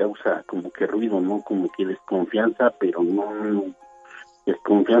 sí me causa como que ruido, ¿no? Como que desconfianza, pero no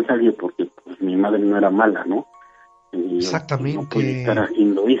desconfianza, porque pues mi madre no era mala, ¿no? Exactamente. No puede estar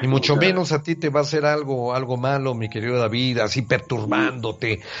haciendo eso, y mucho menos a ti te va a hacer algo malo, mi querido David, así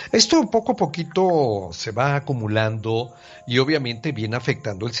perturbándote. Esto poco a poquito se va acumulando y obviamente viene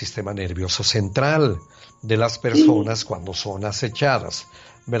afectando el sistema nervioso central de las personas cuando son acechadas,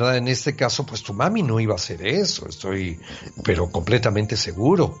 ¿verdad? En este caso, pues tu mami no iba a hacer eso, estoy pero completamente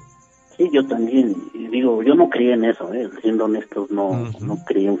seguro. Sí, yo también, digo, yo no creía en eso, siendo honestos, no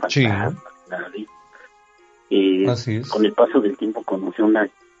creía en fantasmas, nada de eso. Así es. Con el paso del tiempo conocí a una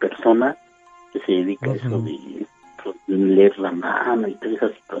persona que se dedica a eso de leer la mano y todas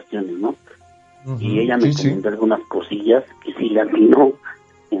esas situaciones, ¿no? Y ella me comentó algunas cosillas que sí la no.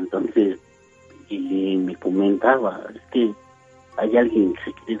 Entonces, y me comentaba, es que hay alguien que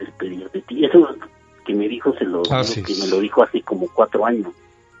se quiere despedir de ti. Eso que me dijo, que me lo dijo hace como 4 años,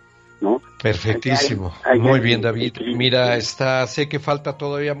 ¿no? Perfectísimo. Muy bien, David. Mira, sé que falta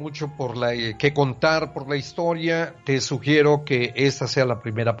todavía mucho que contar por la historia. Te sugiero que esta sea la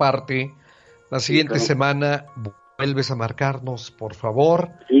primera parte. La siguiente semana vuelves a marcarnos, por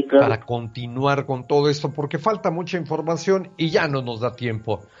favor, para continuar con todo esto, porque falta mucha información y ya no nos da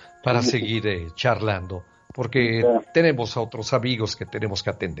tiempo para seguir charlando, porque tenemos a otros amigos que tenemos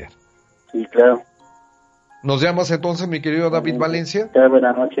que atender. Sí, claro. ¿Nos llamas entonces, mi querido David Valencia?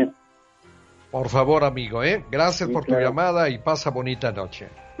 Buenas noches. Por favor, amigo, Gracias por tu llamada y pasa bonita noche.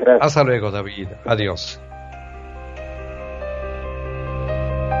 Gracias. Hasta luego, David. Adiós.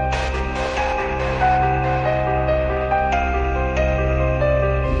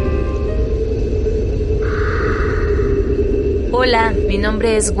 Hola, mi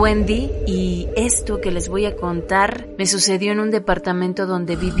nombre es Wendy y esto que les voy a contar me sucedió en un departamento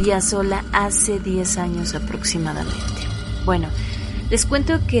donde vivía sola hace 10 años aproximadamente. Bueno, les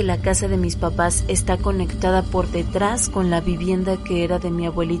cuento que la casa de mis papás está conectada por detrás con la vivienda que era de mi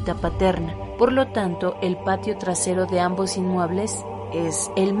abuelita paterna. Por lo tanto, el patio trasero de ambos inmuebles es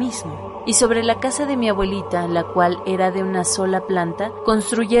el mismo. Y sobre la casa de mi abuelita, la cual era de una sola planta,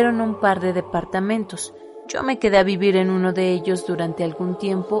 construyeron un par de departamentos. Yo me quedé a vivir en uno de ellos durante algún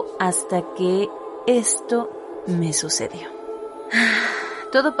tiempo hasta que esto me sucedió.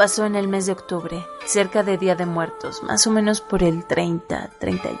 Todo pasó en el mes de octubre, cerca de Día de Muertos, más o menos por el 30,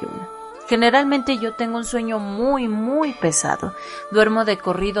 31. Generalmente yo tengo un sueño muy, muy pesado. Duermo de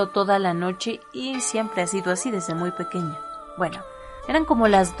corrido toda la noche y siempre ha sido así desde muy pequeña. Bueno, eran como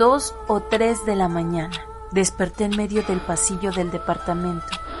las 2 o 3 de la mañana. Desperté en medio del pasillo del departamento.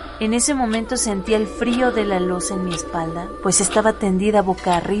 En ese momento sentí el frío de la losa en mi espalda, pues estaba tendida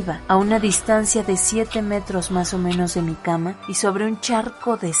boca arriba, a una distancia de 7 metros más o menos de mi cama y sobre un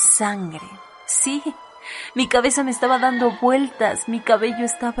charco de sangre. Sí, mi cabeza me estaba dando vueltas, mi cabello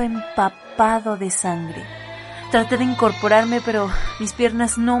estaba empapado de sangre. Traté de incorporarme, pero mis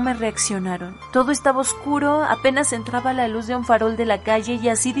piernas no me reaccionaron. Todo estaba oscuro, apenas entraba la luz de un farol de la calle y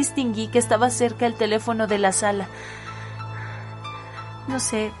así distinguí que estaba cerca el teléfono de la sala. No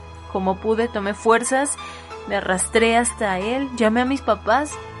sé, como pude, tomé fuerzas, me arrastré hasta él, llamé a mis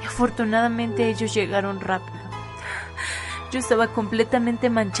papás y afortunadamente ellos llegaron rápido. Yo estaba completamente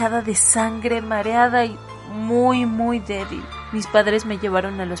manchada de sangre, mareada y muy débil. Mis padres me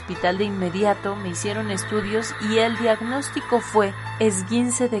llevaron al hospital de inmediato, me hicieron estudios y el diagnóstico fue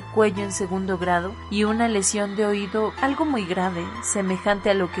esguince de cuello en 2º grado y una lesión de oído algo muy grave, semejante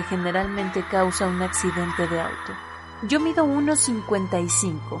a lo que generalmente causa un accidente de auto. Yo mido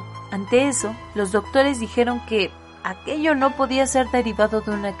 1,55. Ante eso, los doctores dijeron que aquello no podía ser derivado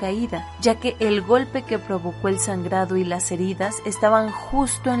de una caída, ya que el golpe que provocó el sangrado y las heridas estaban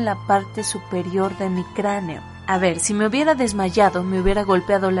justo en la parte superior de mi cráneo. A ver, si me hubiera desmayado, me hubiera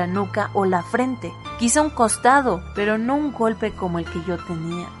golpeado la nuca o la frente, quizá un costado, pero no un golpe como el que yo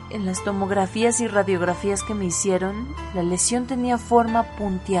tenía. En las tomografías y radiografías que me hicieron, la lesión tenía forma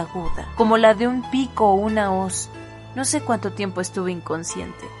puntiaguda, como la de un pico o una hoz. No sé cuánto tiempo estuve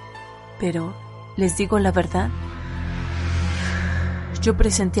inconsciente, pero, ¿les digo la verdad? Yo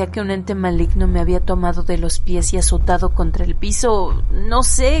presentía que un ente maligno me había tomado de los pies y azotado contra el piso, no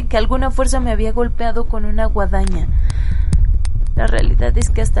sé, que alguna fuerza me había golpeado con una guadaña. La realidad es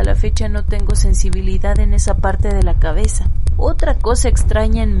que hasta la fecha no tengo sensibilidad en esa parte de la cabeza. Otra cosa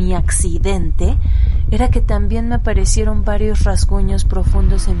extraña en mi accidente era que también me aparecieron varios rasguños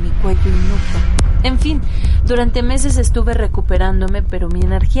profundos en mi cuello y nuca. En fin, durante meses estuve recuperándome, pero mi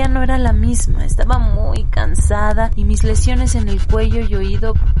energía no era la misma. Estaba muy cansada y mis lesiones en el cuello y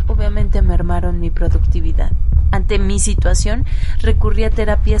oído obviamente mermaron mi productividad. Ante mi situación, recurrí a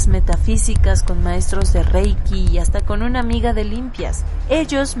terapias metafísicas con maestros de Reiki y hasta con una amiga de limpias.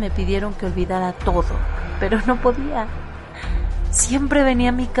 Ellos me pidieron que olvidara todo, pero no podía. Siempre venía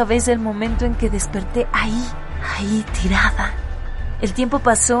a mi cabeza el momento en que desperté ahí tirada. El tiempo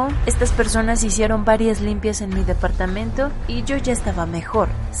pasó, estas personas hicieron varias limpias en mi departamento y yo ya estaba mejor.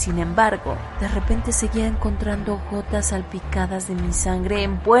 Sin embargo, de repente seguía encontrando gotas salpicadas de mi sangre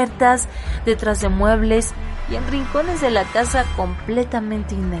en puertas, detrás de muebles y en rincones de la casa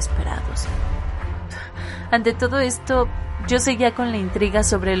completamente inesperados. Ante todo esto, yo seguía con la intriga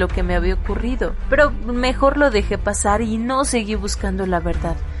sobre lo que me había ocurrido, pero mejor lo dejé pasar y no seguí buscando la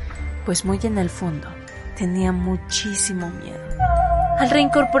verdad, pues muy en el fondo tenía muchísimo miedo. Al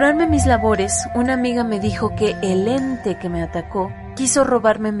reincorporarme a mis labores, una amiga me dijo que el ente que me atacó quiso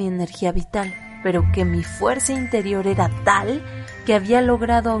robarme mi energía vital, pero que mi fuerza interior era tal que había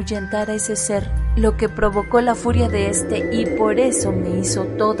logrado ahuyentar a ese ser, lo que provocó la furia de este y por eso me hizo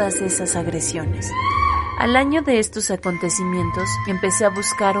todas esas agresiones. Al año de estos acontecimientos, empecé a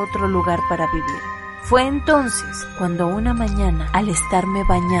buscar otro lugar para vivir. Fue entonces cuando una mañana, al estarme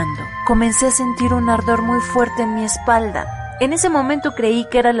bañando, comencé a sentir un ardor muy fuerte en mi espalda. En ese momento creí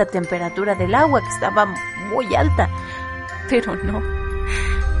que era la temperatura del agua, que estaba muy alta, pero no.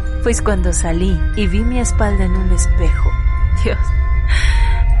 Pues cuando salí y vi mi espalda en un espejo, Dios,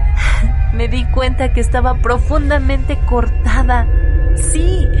 me di cuenta que estaba profundamente cortada.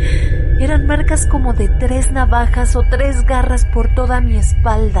 Sí, eran marcas como de 3 navajas o 3 garras por toda mi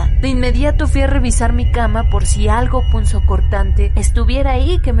espalda. De inmediato fui a revisar mi cama por si algo punzocortante estuviera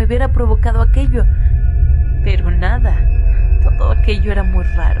ahí que me hubiera provocado aquello. Pero nada. Todo aquello era muy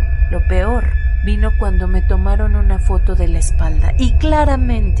raro. Lo peor vino cuando me tomaron una foto de la espalda y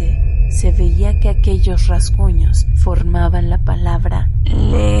claramente se veía que aquellos rasguños formaban la palabra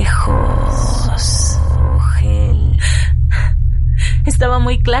lejos. Gel. Estaba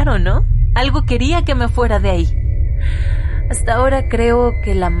muy claro, ¿no? Algo quería que me fuera de ahí. Hasta ahora creo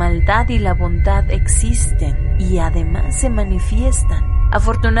que la maldad y la bondad existen y además se manifiestan.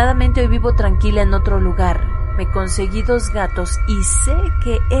 Afortunadamente hoy vivo tranquila en otro lugar. Me conseguí 2 gatos y sé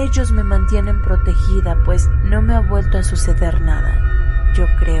que ellos me mantienen protegida, pues no me ha vuelto a suceder nada. Yo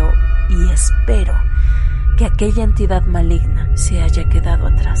creo y espero que aquella entidad maligna se haya quedado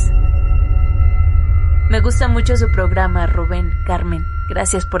atrás. Me gusta mucho su programa, Rubén, Carmen.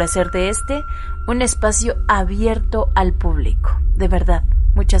 Gracias por hacer de este un espacio abierto al público. De verdad,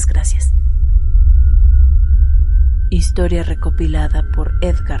 muchas gracias. Historia recopilada por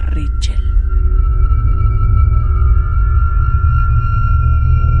Edgar Richel.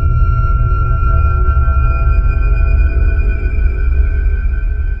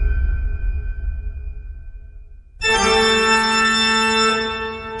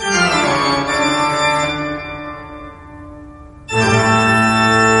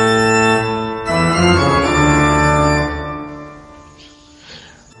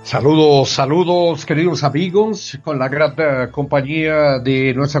 Saludos queridos amigos, con la grata compañía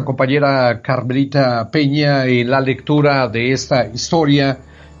de nuestra compañera Carmelita Peña en la lectura de esta historia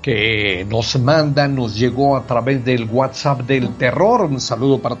que nos llegó a través del WhatsApp del terror. Un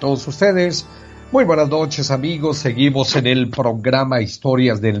saludo para todos ustedes. Muy buenas noches amigos, seguimos en el programa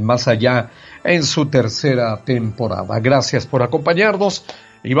Historias del Más Allá en su tercera temporada. Gracias por acompañarnos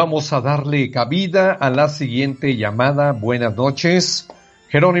y vamos a darle cabida a la siguiente llamada. Buenas noches.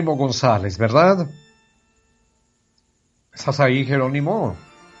 Jerónimo González, ¿verdad? ¿Estás ahí, Jerónimo?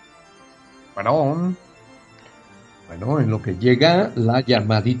 Bueno, en lo que llega la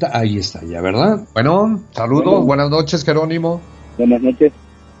llamadita, ahí está ya, ¿verdad? Bueno, saludos, buenas noches, Jerónimo. Buenas noches.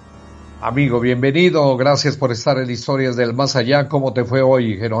 Amigo, bienvenido, gracias por estar en Historias del Más Allá. ¿Cómo te fue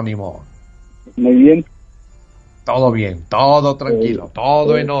hoy, Jerónimo? Muy bien. Todo bien, todo tranquilo,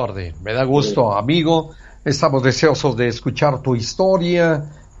 todo en orden. Me da gusto, amigo. Estamos deseosos de escuchar tu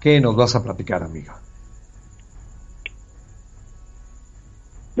historia. ¿Qué nos vas a platicar, amigo?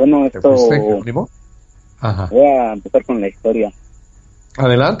 Bueno, ¿Te fuiste, Jerónimo? Ajá. Voy a empezar con la historia.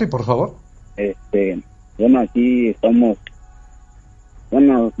 Adelante, por favor. Bueno, aquí estamos,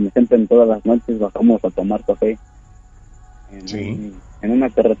 como siempre en todas las noches bajamos a tomar café en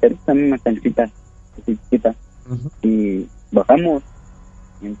una carreterita, en una canchita chiquita, y bajamos.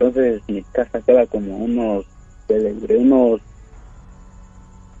 Y entonces mi casa queda como unos 100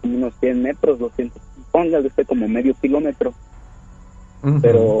 metros, 200, póngale usted como medio kilómetro,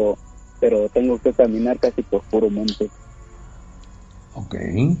 pero tengo que caminar casi por puro monte. Ok.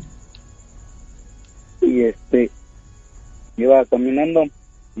 Y iba caminando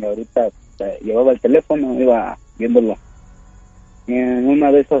y ahorita llevaba el teléfono, iba viéndolo. Y en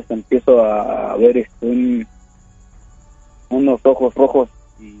una de esas empiezo a ver unos ojos rojos.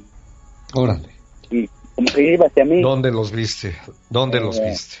 Órale. Y como que iba hacia mí. ¿Dónde los viste? Los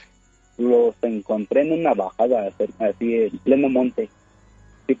viste? Los encontré en una bajada, así en pleno monte,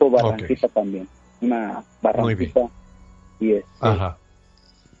 tipo barranquita también, una barranquita. Y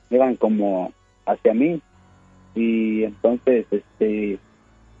iban como hacia mí, y entonces se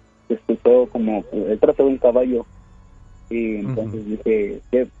escuchó como el trazo de un caballo, y entonces dije,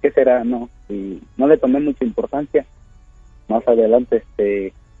 ¿qué será? No, y no le tomé mucha importancia. Más adelante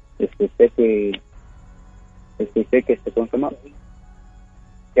escuché que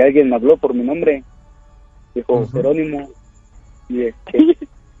que alguien me habló por mi nombre, dijo Jerónimo, y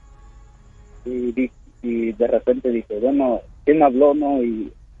y de repente dije, bueno, ¿quién me habló? No,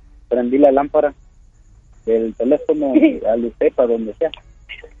 y prendí la lámpara del teléfono y alucé para donde sea.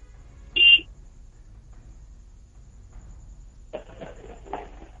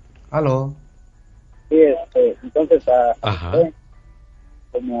 ¿Aló? Sí, entonces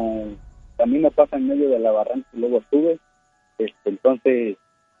como camino pasa en medio de la barranca y luego sube, entonces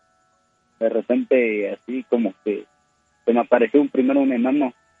de repente así como que se me apareció primero un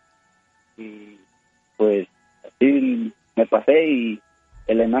enano, y pues así me pasé y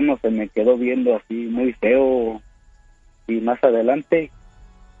el enano se me quedó viendo así muy feo, y más adelante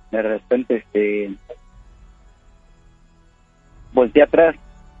de repente volteé atrás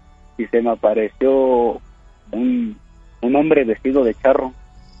y se me apareció un hombre vestido de charro.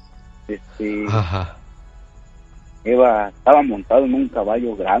 Estaba montado en un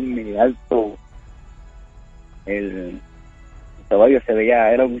caballo grande, alto. El caballo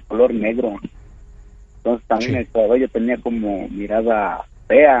era un color negro. Entonces también el caballo tenía como mirada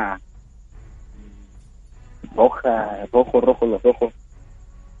fea, rojo los ojos.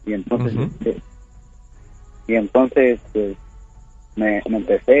 Y entonces pues, me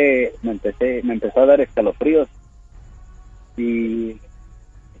empezó a dar escalofríos, y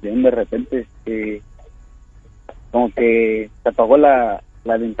de repente como que se apagó la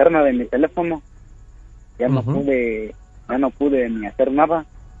linterna de mi teléfono. Ya no pude ni hacer nada.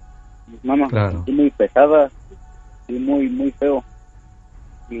 Mis manos sentí muy pesadas y muy feo,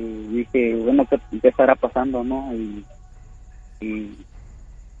 y dije, bueno, ¿qué estará pasando, no? Y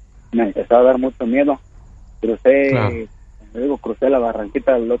me empezó a dar mucho miedo. Crucé la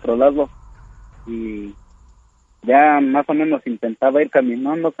barranquita del otro lado, y ya más o menos intentaba ir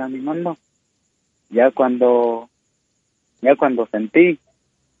caminando. Ya cuando sentí,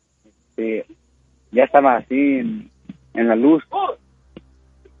 ya estaba así en la luz,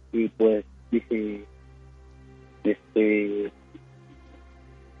 y pues dije,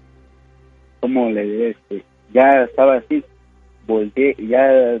 ¿cómo le diré? Ya estaba así, volteé, y ya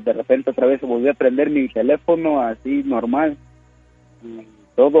de repente otra vez volví a prender mi teléfono así normal, y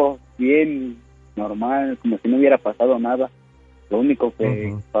todo bien normal, como si no hubiera pasado nada. Lo único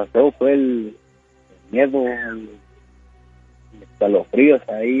que pasó fue el miedo, escalofríos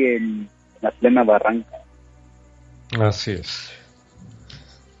ahí en la plena barranca. Así es.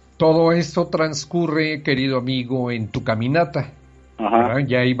 Todo esto transcurre, querido amigo, en tu caminata. Ajá.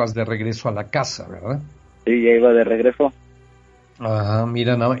 Ya ibas de regreso a la casa, ¿verdad? Sí, ya iba de regreso. Ajá,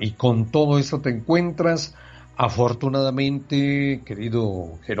 mira nada, y con todo eso te encuentras, afortunadamente,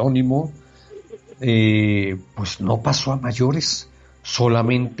 querido Jerónimo, pues no pasó a mayores,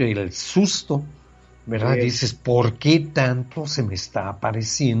 solamente el susto, ¿verdad? Sí. Dices, ¿por qué tanto se me está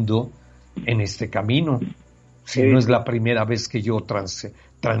apareciendo en este camino? Si no es la primera vez que yo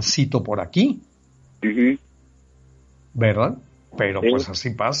transito por aquí, ¿verdad? Pero pues así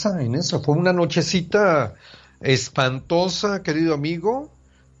pasa en eso. Fue una nochecita espantosa, querido amigo,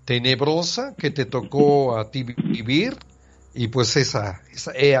 tenebrosa, que te tocó a ti vivir, y pues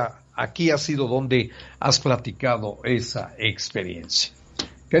aquí ha sido donde has platicado esa experiencia.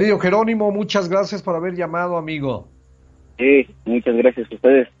 Querido Jerónimo, muchas gracias por haber llamado, amigo. Sí, muchas gracias a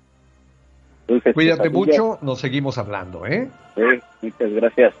ustedes. Cuídate mucho, nos seguimos hablando, ¿eh? Sí, muchas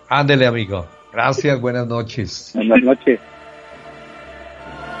gracias. Ándele, amigo. Gracias, buenas noches. Buenas noches.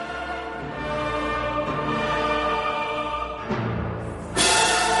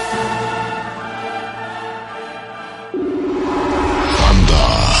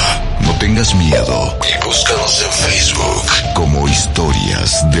 No tengas miedo y búscanos en Facebook como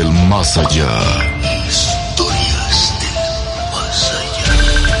Historias del Más Allá. Historias del Más Allá.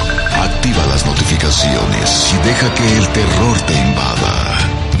 Activa las notificaciones y deja que el terror te invada,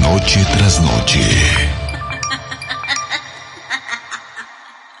 noche tras noche.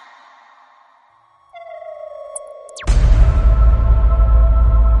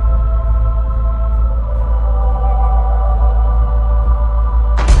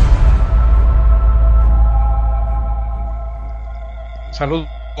 Saludo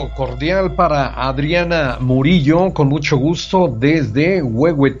cordial para Adriana Murillo, con mucho gusto desde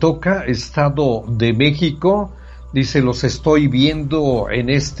Huehuetoca, Estado de México. Dice, los estoy viendo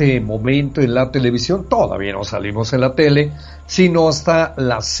en este momento en la televisión. Todavía no salimos en la tele, sino hasta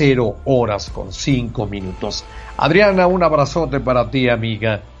las 0:05. Adriana, un abrazote para ti,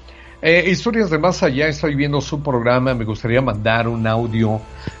 amiga. Historias de Más Allá, estoy viendo su programa. Me gustaría mandar un audio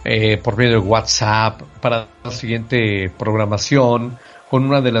por medio de WhatsApp para la siguiente programación, con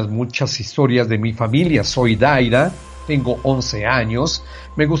una de las muchas historias de mi familia. Soy Daira, tengo 11 años.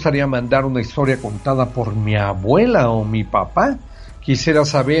 Me gustaría mandar una historia contada por mi abuela o mi papá. Quisiera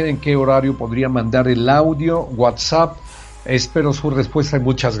saber en qué horario podría mandar el audio, WhatsApp. Espero su respuesta y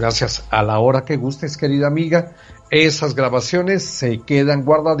muchas gracias. A la hora que gustes, querida amiga. Esas grabaciones se quedan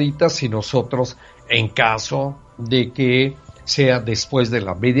guardaditas y nosotros, en caso de que sea después de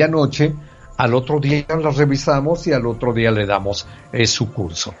la medianoche, al otro día las revisamos y al otro día le damos su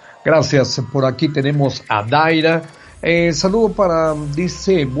curso. Gracias. Por aquí tenemos a Daira. Saludo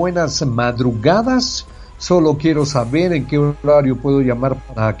dice, buenas madrugadas. Solo quiero saber en qué horario puedo llamar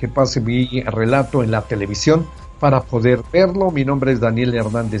para que pase mi relato en la televisión para poder verlo. Mi nombre es Daniel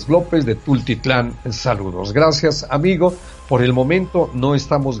Hernández López de Tultitlán. Saludos. Gracias, amigo. Por el momento no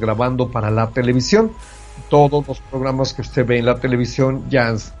estamos grabando para la televisión. Todos los programas que usted ve en la televisión ya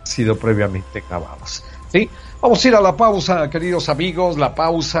han sido previamente grabados. ¿Sí? Vamos a ir a la pausa, queridos amigos, la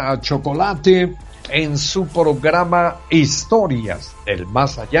pausa a Chocolate en su programa Historias del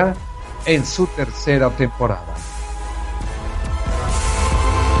Más Allá en su tercera temporada.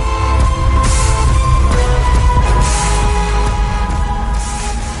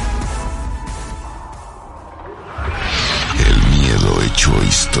 El miedo hecho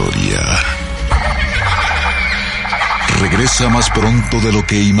historia. Regresa más pronto de lo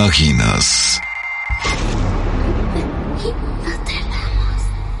que imaginas.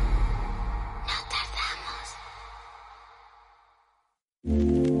 No tardamos.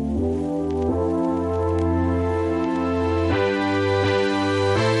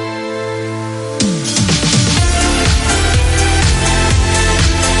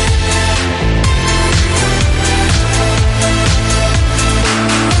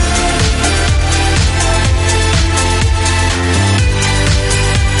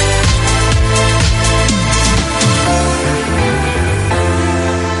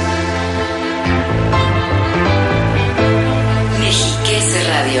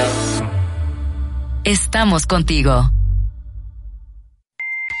 Estamos contigo.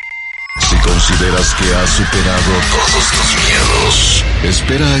 Si consideras que has superado todos tus miedos,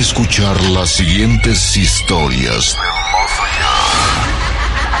 espera a escuchar las siguientes historias.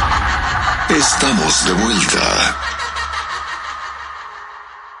 Estamos de vuelta.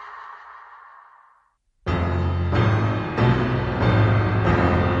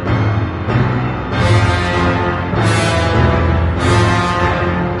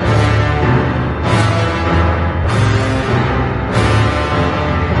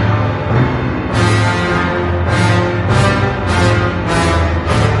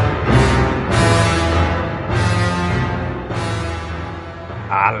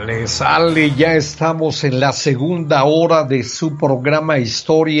 Sale, ya estamos en la segunda hora de su programa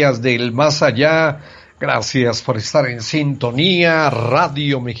Historias del Más Allá. Gracias por estar en sintonía.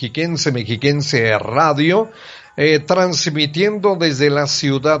 Radio Mexiquense, Mexiquense Radio, transmitiendo desde la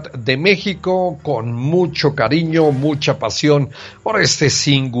Ciudad de México con mucho cariño, mucha pasión por este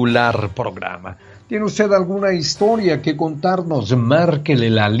singular programa. ¿Tiene usted alguna historia que contarnos? Márquele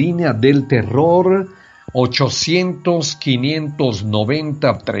la línea del terror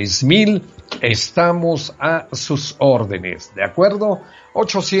 800-590-3000. Estamos a sus órdenes, ¿de acuerdo?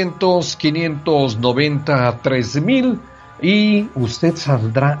 800-590-3000 y usted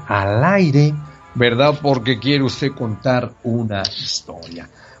saldrá al aire, ¿verdad? Porque quiere usted contar una historia.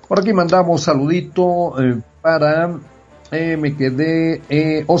 Por aquí mandamos saludito para... me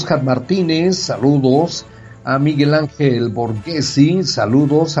quedé Oscar Martínez, saludos. A Miguel Ángel Borghesi,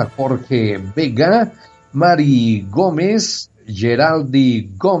 saludos. A Jorge Vega, Mari Gómez,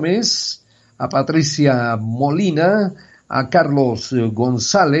 Geraldi Gómez, a Patricia Molina, a Carlos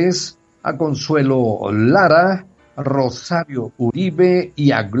González, a Consuelo Lara, Rosario Uribe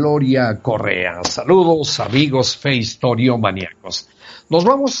y a Gloria Correa. Saludos, amigos fehistoriomaniacos. Nos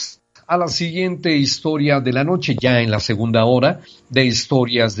vamos a la siguiente historia de la noche, ya en la segunda hora de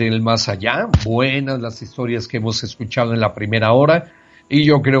Historias del Más Allá. Buenas las historias que hemos escuchado en la primera hora, y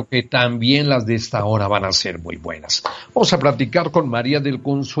yo creo que también las de esta hora van a ser muy buenas. Vamos a platicar con María del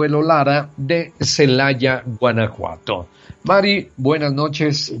Consuelo Lara de Celaya, Guanajuato. Mari, buenas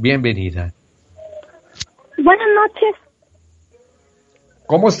noches, bienvenida. Buenas noches.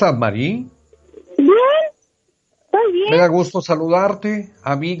 ¿Cómo estás, Mari? Bien. Estoy bien. Me da gusto saludarte,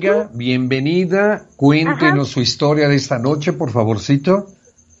 amiga, bienvenida. Cuéntenos su historia de esta noche, por favorcito.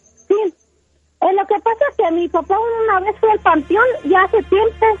 Sí, lo que pasa es que mi papá una vez fue al panteón, ya hace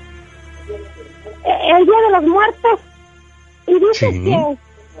tiempo, el Día de los Muertos, y dice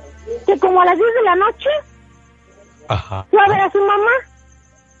que como a las 10 de la noche, fue a ver a su mamá,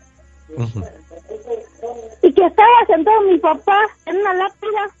 y que estaba sentado mi papá en una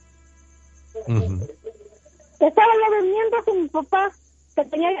lápida, estaba ya durmiendo con mi papá,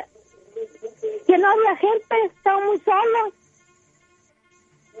 que no había gente, estaba muy solo.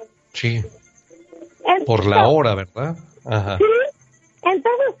 Sí. Entonces, por la hora, ¿verdad? Ajá. Sí.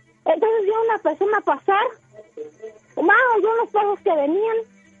 Entonces vio una persona pasar, oyó los pasos que venían,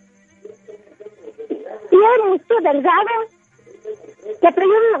 y era un chico delgado que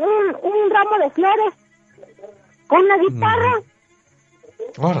traía un ramo de flores con una guitarra.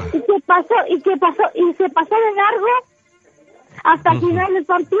 Y se pasó de largo hasta el final del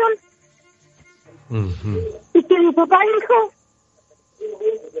panteón. Y que mi papá dijo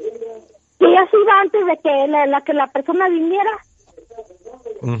que ya se iba antes de que la persona viniera,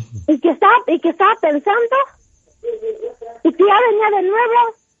 y que estaba pensando y que ya venía de nuevo,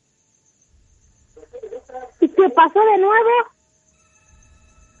 y que pasó de nuevo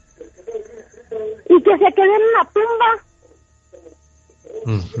y que se quedó en una tumba.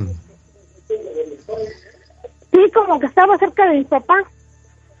 Sí, como que estaba cerca de mi papá.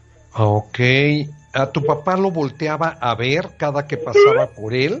 Ok. ¿A tu papá lo volteaba a ver cada que pasaba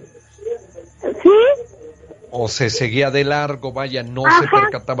por él? Sí. ¿O se seguía de largo, vaya, no se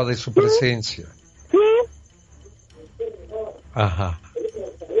percataba de su presencia? Sí. Ajá.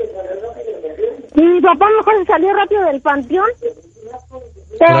 Y mi papá mejor se salió rápido del panteón,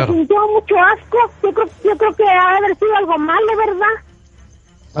 pero sintió mucho asco. Yo creo que ha de haber sido algo malo, ¿verdad?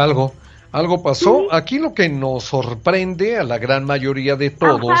 Algo pasó. Aquí lo que nos sorprende a la gran mayoría de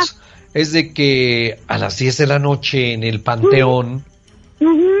todos es de que a las 10 de la noche en el panteón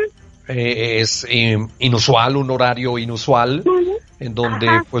es inusual, un horario inusual, en donde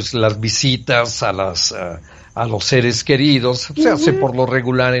pues las visitas a los seres queridos se hace por lo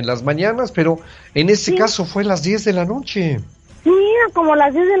regular en las mañanas, pero en este caso fue a las 10 de la noche. Sí, como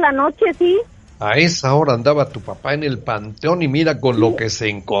las 10 de la noche, sí. A esa hora andaba tu papá en el panteón y mira con lo que se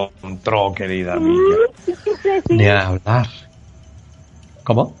encontró, querida amiga. Sí. Ni a hablar.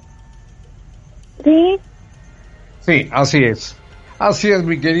 ¿Cómo? Sí. Sí, así es. Así es,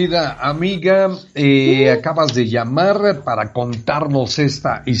 mi querida amiga. Acabas de llamar para contarnos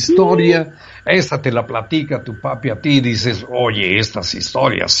esta historia. Esta te la platica tu papi a ti y dices, oye, estas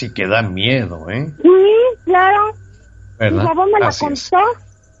historias sí que dan miedo, ¿eh? Sí, claro. ¿Verdad? Mi papá me la contó.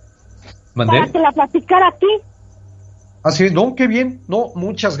 ¿Mandé? Para que la platicara aquí. Así es, no, qué bien, no,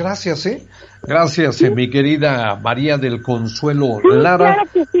 muchas gracias, gracias, mi querida María del Consuelo Lara, claro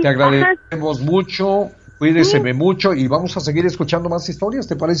que sí. Te agradecemos mucho, cuídeseme mucho y vamos a seguir escuchando más historias,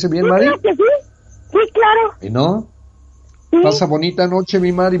 ¿te parece bien, Mari? Claro que sí, claro. ¿Y no? Pasa bonita noche,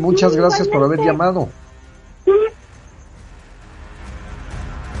 mi Mari, muchas gracias por haber llamado. Sí.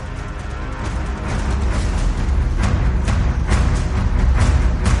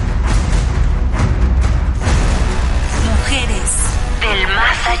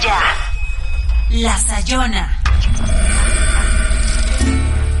 La Sayona.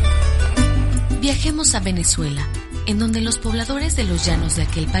 Viajemos a Venezuela, en donde los pobladores de los llanos de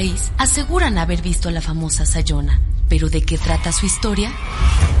aquel país aseguran haber visto a la famosa Sayona. ¿Pero de qué trata su historia?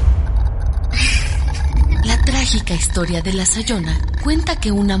 La trágica historia de la Sayona cuenta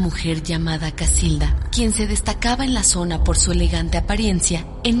que una mujer llamada Casilda, quien se destacaba en la zona por su elegante apariencia,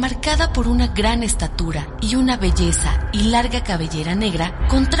 enmarcada por una gran estatura y una belleza y larga cabellera negra,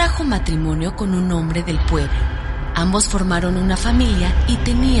 contrajo matrimonio con un hombre del pueblo. Ambos formaron una familia y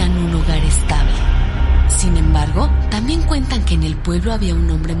tenían un hogar estable. Sin embargo, también cuentan que en el pueblo había un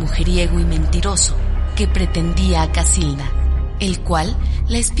hombre mujeriego y mentiroso que pretendía a Casilda, el cual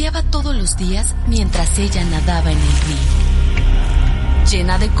la espiaba todos los días mientras ella nadaba en el río.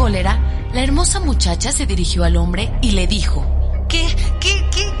 Llena de cólera, la hermosa muchacha se dirigió al hombre y le dijo: ¿Qué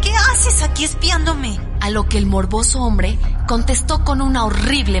haces aquí espiándome? A lo que el morboso hombre contestó con una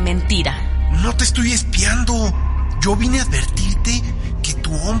horrible mentira: No te estoy espiando. Yo vine a advertirte que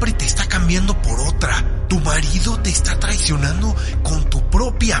tu hombre te está cambiando por otra. Tu marido te está traicionando con tu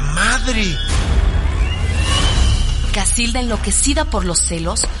propia madre. Casilda, enloquecida por los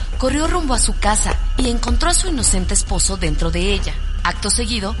celos, corrió rumbo a su casa y encontró a su inocente esposo dentro de ella. Acto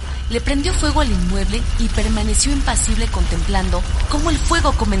seguido, le prendió fuego al inmueble y permaneció impasible contemplando cómo el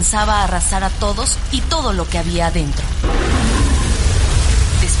fuego comenzaba a arrasar a todos y todo lo que había adentro.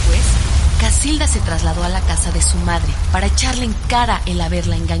 Después, Casilda se trasladó a la casa de su madre para echarle en cara el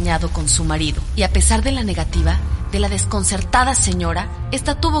haberla engañado con su marido. Y a pesar de la negativa de la desconcertada señora,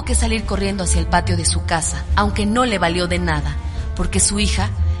 esta tuvo que salir corriendo hacia el patio de su casa, aunque no le valió de nada, porque su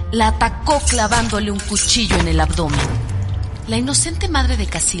hija la atacó clavándole un cuchillo en el abdomen. La inocente madre de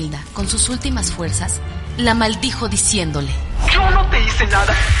Casilda, con sus últimas fuerzas, la maldijo diciéndole: Yo no te hice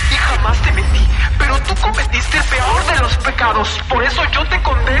nada y jamás te mentí, pero tú cometiste el peor de los pecados, por eso yo te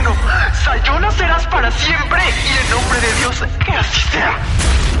condeno. Sayona serás para siempre y en nombre de Dios, que así sea.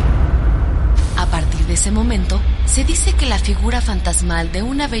 A partir de ese momento, se dice que la figura fantasmal de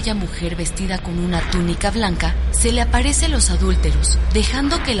una bella mujer vestida con una túnica blanca se le aparece a los adúlteros,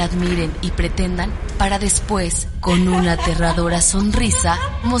 dejando que la admiren y pretendan, para después, con una aterradora sonrisa,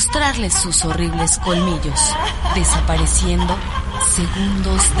 mostrarles sus horribles colmillos, desapareciendo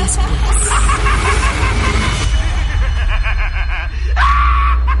segundos después.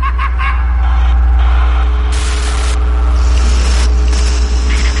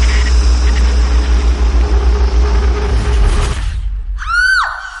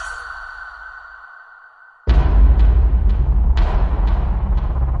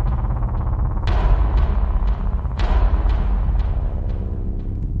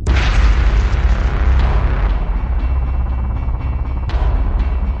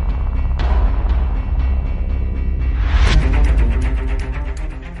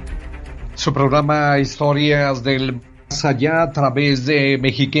 Su programa Historias del Más Allá a través de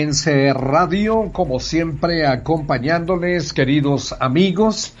Mexiquense Radio, como siempre acompañándoles, queridos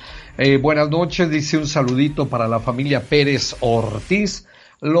amigos. Buenas noches, dice un saludito para la familia Pérez Ortiz.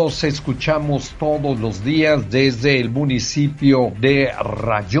 Los escuchamos todos los días desde el municipio de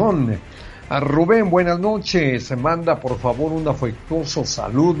Rayón. A Rubén, buenas noches. Manda por favor un afectuoso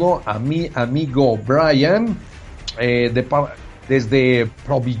saludo a mi amigo Brian desde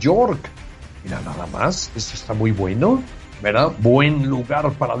Provi York. Mira, nada más, esto está muy bueno, ¿verdad? Buen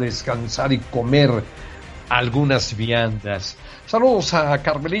lugar para descansar y comer algunas viandas. Saludos a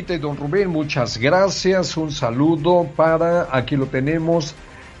Carmelita y don Rubén, muchas gracias. Un saludo para, aquí lo tenemos,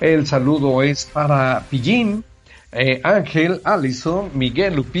 el saludo es para Pillín, Ángel, Alison,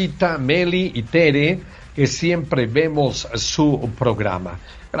 Miguel, Lupita, Meli y Tere, que siempre vemos su programa.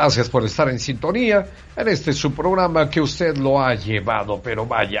 Gracias por estar en sintonía en este su programa que usted lo ha llevado, pero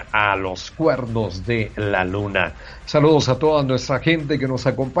vaya, a los cuernos de la luna. Saludos a toda nuestra gente que nos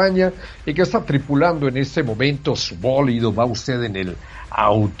acompaña y que está tripulando en este momento su bólido. Va usted en el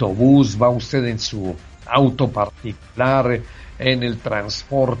autobús, va usted en su auto particular, en el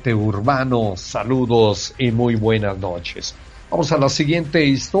transporte urbano. Saludos y muy buenas noches. Vamos a la siguiente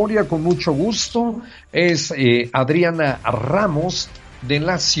historia con mucho gusto. Es Adriana Ramos, de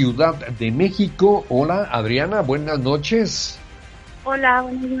la Ciudad de México. Hola, Adriana, buenas noches. Hola,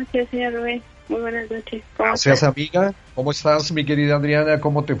 buenas noches, señor Rubén. Muy buenas noches. Gracias, amiga. ¿Cómo estás, mi querida Adriana?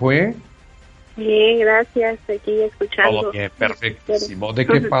 ¿Cómo te fue? Bien, gracias. Aquí escuchando. Todo bien, perfectísimo. ¿De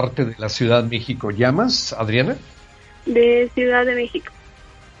qué parte de la Ciudad de México llamas, Adriana? De Ciudad de México.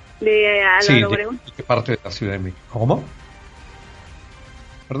 De Álvaro Obregón. ¿De qué parte de la Ciudad de México? ¿Cómo?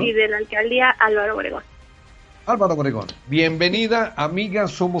 ¿Perdón? Y de la alcaldía Álvaro Obregón. Álvaro Obregón, bienvenida, amiga,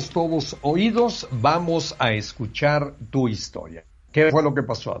 somos todos oídos, vamos a escuchar tu historia. ¿Qué fue lo que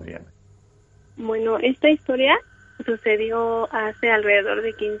pasó, Adriana? Bueno, esta historia sucedió hace alrededor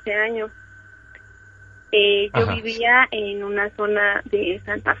de 15 años. Yo vivía en una zona de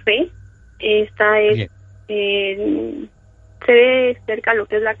Santa Fe. Esta es, se ve cerca lo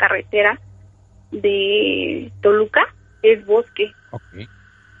que es la carretera de Toluca, es bosque. Okay.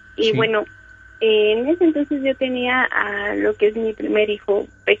 Y bueno, en ese entonces yo tenía a lo que es mi primer hijo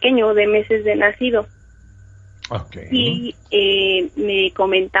pequeño, de meses de nacido. Okay. Y me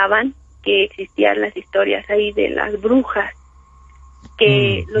comentaban que existían las historias ahí de las brujas,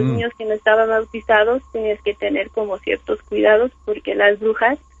 que los niños que no estaban bautizados tenías que tener como ciertos cuidados porque las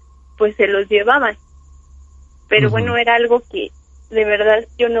brujas pues se los llevaban. Pero bueno, era algo que de verdad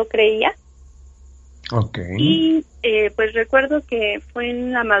yo no creía. Okay. Y pues recuerdo que fue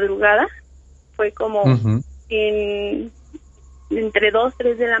en la madrugada, fue como entre 2,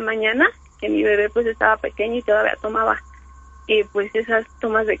 3 de la mañana, que mi bebé pues estaba pequeño y todavía tomaba pues esas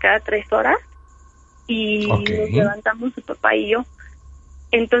tomas de cada 3 horas, y nos levantamos su papá y yo.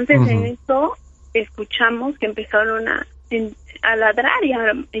 Entonces en eso escuchamos que empezaron a ladrar y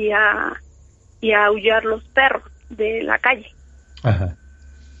a aullar los perros de la calle. Ajá.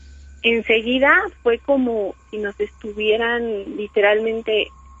 Enseguida fue como si nos estuvieran literalmente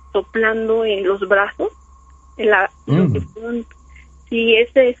soplando en los brazos, lo que fue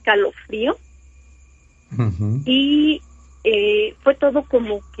ese escalofrío. Y fue todo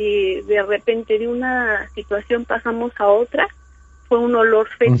como que de repente de una situación pasamos a otra. Fue un olor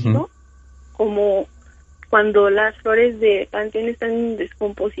fétido, como cuando las flores de panteón están en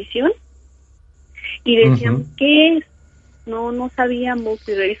descomposición, y decíamos, ¿qué es? No sabíamos,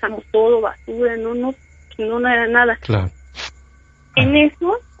 y revisamos todo, basura, no era nada. Claro. En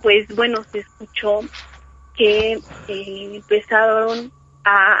eso, pues bueno, se escuchó que empezaron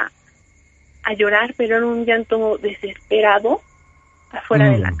a llorar, pero era un llanto desesperado afuera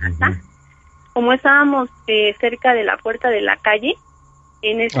de la casa. Como estábamos cerca de la puerta de la calle,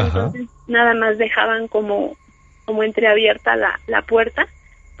 en ese entonces nada más dejaban como entreabierta la puerta,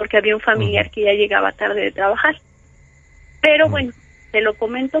 porque había un familiar que ya llegaba tarde de trabajar. Pero bueno, te lo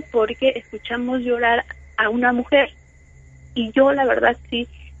comento porque escuchamos llorar a una mujer, y yo la verdad sí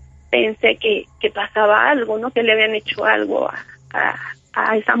pensé que pasaba algo, ¿no? Que le habían hecho algo a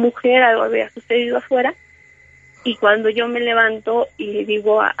esa mujer, algo había sucedido afuera. Y cuando yo me levanto y le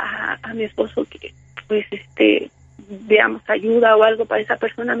digo a mi esposo que pues veamos ayuda o algo para esa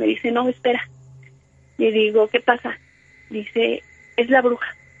persona, me dice, no, espera. Le digo, ¿qué pasa? Dice, es la bruja.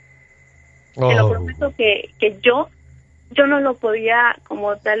 Te lo prometo que yo no lo podía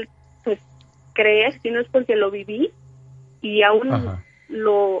como tal pues creer, si no es porque lo viví y aún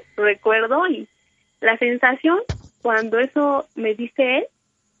lo recuerdo. Y la sensación cuando eso me dice él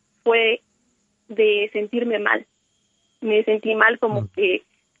fue de sentirme mal. Me sentí mal, como que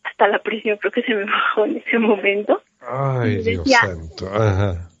hasta la presión creo que se me bajó en ese momento. Ay, Dios santo.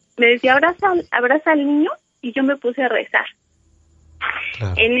 Me decía, abraza al niño, y yo me puse a rezar.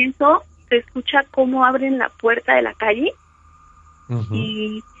 Claro. En eso se escucha cómo abren la puerta de la calle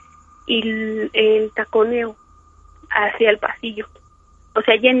y el taconeo hacia el pasillo. O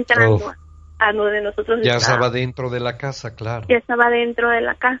sea, ya entrando a donde nosotros ya estaba dentro de la casa, claro. Ya estaba dentro de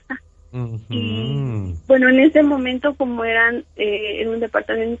la casa. Y bueno, en ese momento, como eran en un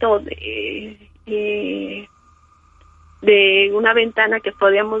departamento de una ventana que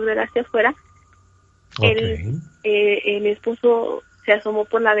podíamos ver hacia afuera, el esposo se asomó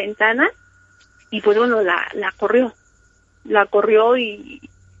por la ventana y pues bueno, la corrió y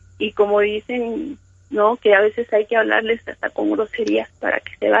como dicen, ¿no? Que a veces hay que hablarles hasta con groserías para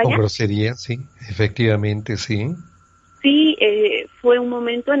que se vayan. Con groserías, sí, efectivamente, sí. Sí, fue un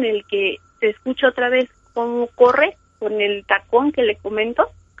momento en el que se escucha otra vez cómo corre con el tacón que le comento,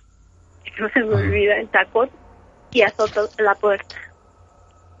 que no se me olvida el tacón, y azota la puerta.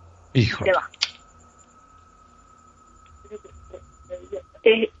 Hijo. Se va.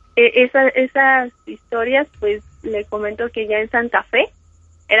 Esas historias, pues le comento que ya en Santa Fe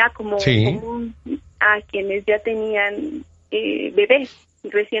era como común a quienes ya tenían bebés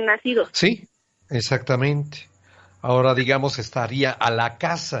recién nacidos. Sí, exactamente. Ahora, digamos, estaría a la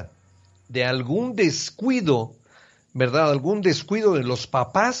casa de algún descuido, ¿verdad? Algún descuido de los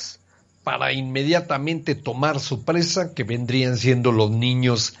papás para inmediatamente tomar su presa, que vendrían siendo los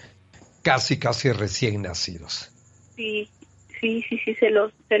niños casi recién nacidos. Sí, se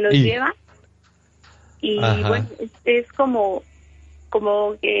los lleva. Y bueno, es como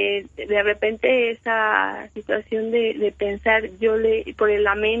que de repente esa situación de pensar, por el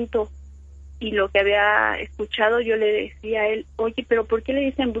lamento y lo que había escuchado, yo le decía a él, oye, pero ¿por qué le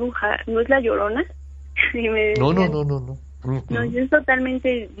dicen bruja? ¿No es la Llorona? Y me decía, No. No, es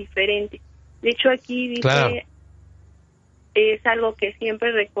totalmente diferente. De hecho, aquí dice, es algo que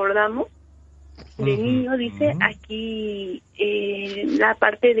siempre recordamos de niño, dice aquí la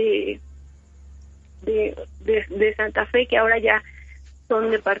parte de Santa Fe, que ahora ya son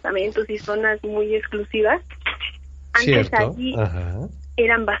departamentos y zonas muy exclusivas. Antes allí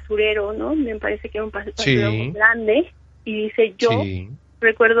eran basurero, ¿no? Me parece que era un basurero muy grande. Y dice, yo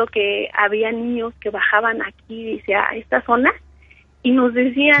recuerdo que había niños que bajaban aquí, dice, a esta zona, y nos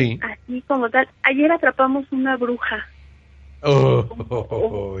decían así como tal, ayer atrapamos una bruja.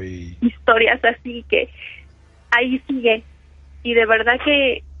 Historias así que ahí sigue. Y de verdad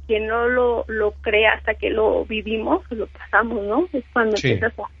que no lo cree hasta que lo vivimos, lo pasamos, ¿no? Es cuando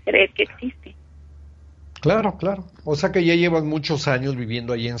empiezas a creer que existe. Claro. O sea que ya llevan muchos años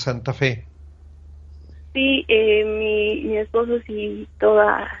viviendo allí en Santa Fe. Sí, mi esposo sí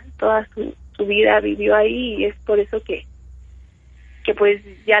toda su vida vivió ahí, y es por eso que pues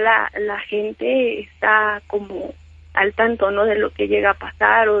ya la gente está como al tanto, ¿no? De lo que llega a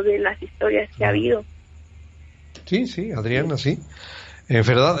pasar o de las historias que ha habido. Sí, Adriana, sí. En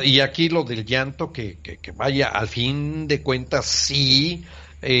verdad, y aquí lo del llanto, que vaya, al fin de cuentas sí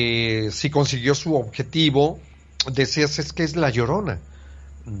consiguió su objetivo. Decías, es que es la Llorona.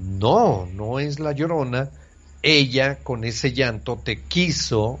 No es la Llorona. Ella con ese llanto te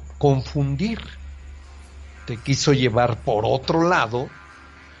quiso confundir, te quiso llevar por otro lado,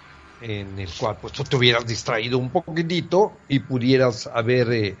 en el cual pues tú te hubieras distraído un poquitito y pudieras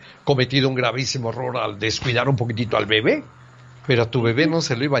haber cometido un gravísimo error al descuidar un poquitito al bebé, pero a tu bebé no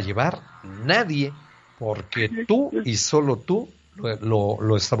se lo iba a llevar nadie, porque tú y solo tú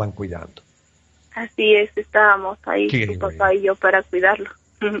lo estaban cuidando. Así es, estábamos ahí, tu papá y yo, para cuidarlo.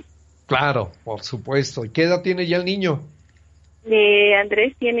 Claro, por supuesto. ¿Y qué edad tiene ya el niño?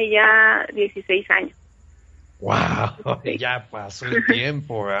 Andrés tiene ya 16 años. ¡Wow! Ya pasó el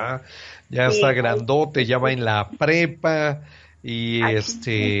tiempo, ¿verdad? Ya está grandote, ya va en la prepa y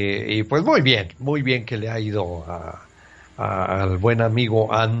y pues muy bien que le ha ido al buen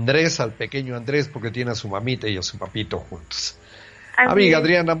amigo Andrés, al pequeño Andrés, porque tiene a su mamita y a su papito juntos. Amiga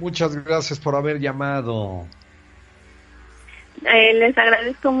Adriana, muchas gracias por haber llamado. Les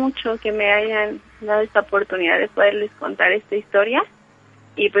agradezco mucho que me hayan dado esta oportunidad de poderles contar esta historia,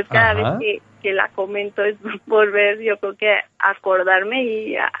 y pues cada vez que la comento es volver, yo creo que acordarme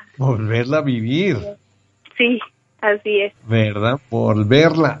y volverla a vivir. Sí, así es. ¿Verdad?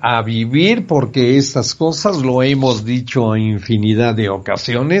 Volverla a vivir, porque estas cosas, lo hemos dicho infinidad de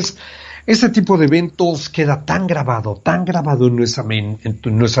ocasiones, este tipo de eventos queda tan grabado en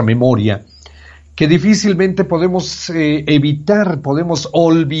nuestra memoria, que difícilmente podemos evitar, podemos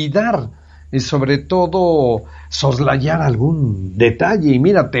olvidar, y sobre todo soslayar algún detalle. Y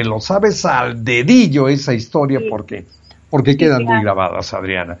mira, te lo sabes al dedillo esa historia, porque quedan muy grabadas,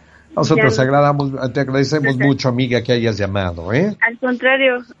 Adriana. Nosotros te agradecemos mucho, amiga, que hayas llamado, ¿eh? Al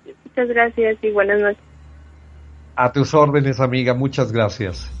contrario, muchas gracias y buenas noches. A tus órdenes, amiga, muchas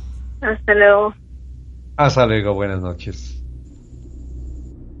gracias. Hasta luego. Hasta luego, buenas noches.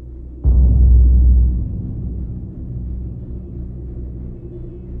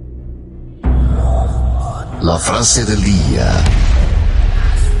 La frase del día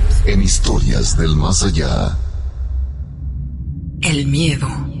en Historias del Más Allá. El miedo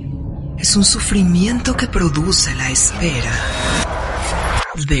es un sufrimiento que produce la espera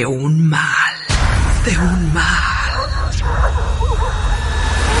de un mal.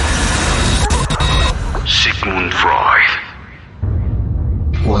 Sigmund Freud.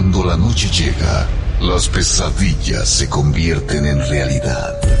 Cuando la noche llega, las pesadillas se convierten en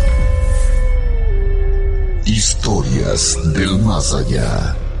realidad. Historias del Más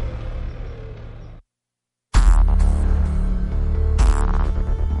Allá.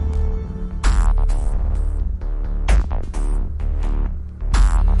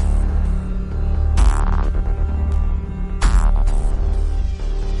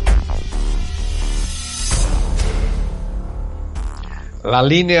 La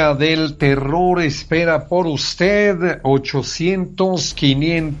línea del terror espera por usted,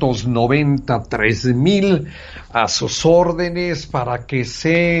 800-593-1000, a sus órdenes para que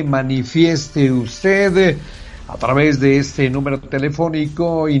se manifieste usted a través de este número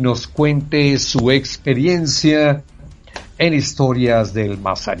telefónico y nos cuente su experiencia en Historias del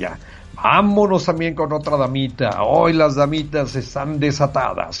Más Allá. Vámonos también con otra damita. Hoy las damitas están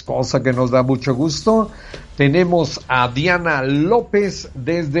desatadas, cosa que nos da mucho gusto. Tenemos a Diana López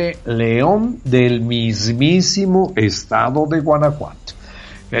desde León, del mismísimo estado de Guanajuato.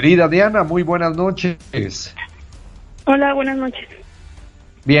 Querida Diana, muy buenas noches. Hola, buenas noches.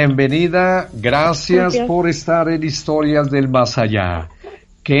 Bienvenida, gracias por estar en Historias del Más Allá.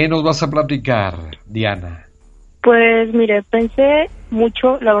 ¿Qué nos vas a platicar, Diana? Pues mire, pensé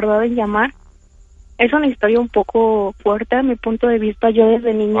mucho, la verdad, en llamar. Es una historia un poco fuerte a mi punto de vista. Yo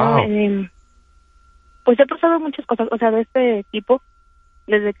desde niño, pues he pasado muchas cosas, o sea, de este tipo,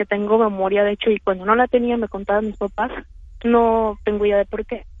 desde que tengo memoria, de hecho, y cuando no la tenía me contaban mis papás. No tengo idea de por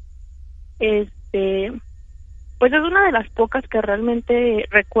qué. Pues es una de las pocas que realmente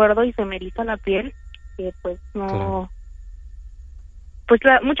recuerdo y se me eriza la piel, que pues no... Claro. Pues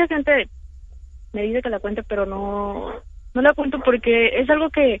mucha gente me dice que la cuente, pero no la cuento porque es algo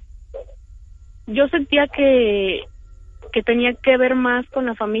que yo sentía que tenía que ver más con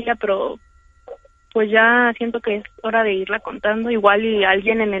la familia, pero pues ya siento que es hora de irla contando. Igual y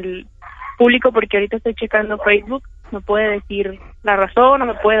alguien en el público, porque ahorita estoy checando Facebook, me puede decir la razón o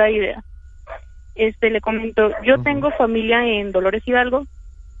me puede dar idea. Le comento, yo tengo familia en Dolores Hidalgo.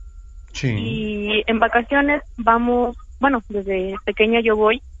 Sí. Y en vacaciones vamos, bueno, desde pequeña yo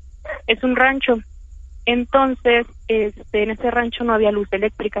voy, es un rancho. Entonces, en ese rancho no había luz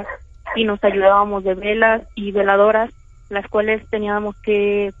eléctrica y nos ayudábamos de velas y veladoras, las cuales teníamos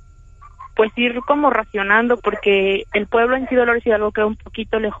que pues ir como racionando, porque el pueblo en sí, Dolores Hidalgo, queda un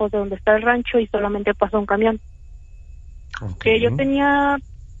poquito lejos de donde está el rancho y solamente pasa un camión. Okay. Yo tenía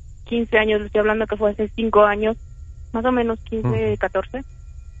 15 años, estoy hablando que fue hace 5 años, más o menos 15, 14.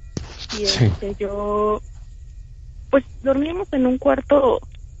 Y yo, pues dormíamos en un cuarto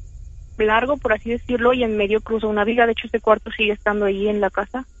largo, por así decirlo, y en medio cruzó una viga. De hecho, ese cuarto sigue estando ahí en la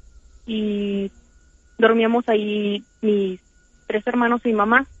casa. Y dormíamos ahí mis 3 hermanos y mi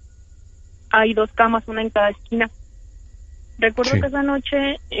mamá. Hay 2 camas, una en cada esquina. Recuerdo que esa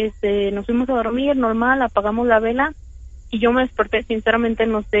noche nos fuimos a dormir, normal, apagamos la vela y yo me desperté. Sinceramente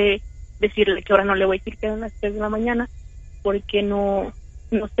no sé decirle qué hora, no le voy a decir que eran las 3 de la mañana, porque no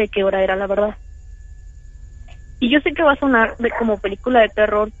sé qué hora era, la verdad. Y yo sé que va a sonar como película de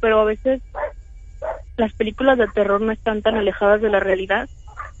terror, pero a veces las películas de terror no están tan alejadas de la realidad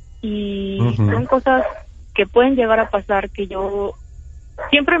y son cosas que pueden llegar a pasar, que yo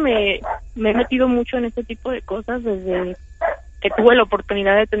siempre me he metido mucho en este tipo de cosas desde que tuve la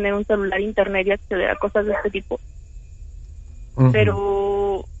oportunidad de tener un celular, internet y acceder a cosas de este tipo.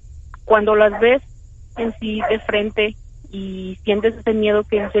 Pero cuando las ves en sí de frente y sientes ese miedo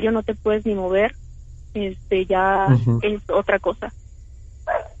que en serio no te puedes ni mover, ya es otra cosa.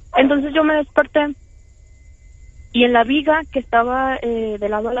 Entonces yo me desperté y en la viga que estaba de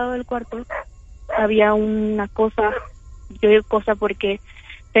lado a lado del cuarto había una cosa. Yo digo cosa porque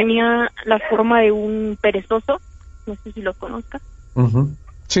tenía la forma de un perezoso, no sé si lo conozcas.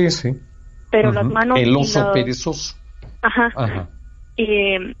 Sí. Pero las manos... El oso perezoso. Ajá.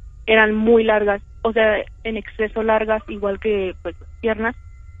 Eran muy largas, o sea, en exceso largas, igual que pues piernas,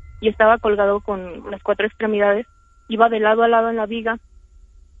 y estaba colgado con las 4 extremidades. Iba de lado a lado en la viga.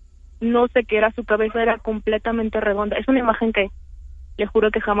 No sé qué era, su cabeza era completamente redonda. Es una imagen que le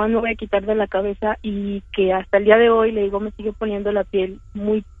juro que jamás me voy a quitar de la cabeza y que hasta el día de hoy, le digo, me sigue poniendo la piel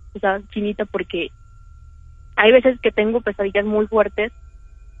muy, o sea, chinita, porque hay veces que tengo pesadillas muy fuertes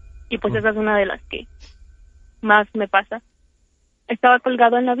y pues esa es una de las que más me pasa. Estaba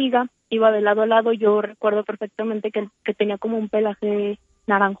colgado en la viga, iba de lado a lado. Yo recuerdo perfectamente que tenía como un pelaje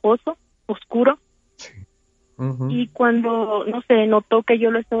naranjoso, oscuro. Sí. Y cuando, no sé, notó que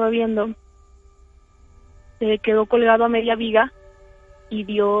yo lo estaba viendo, se quedó colgado a media viga y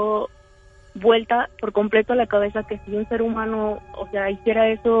dio vuelta por completo a la cabeza, que si un ser humano, o sea, hiciera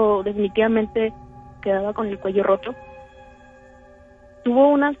eso, definitivamente quedaba con el cuello roto. Tuvo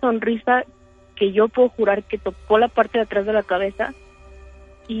una sonrisa que yo puedo jurar que tocó la parte de atrás de la cabeza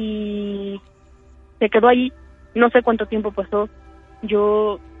y se quedó ahí. No sé cuánto tiempo pasó.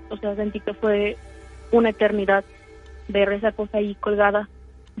 Yo, o sea, sentí que fue una eternidad ver esa cosa ahí colgada,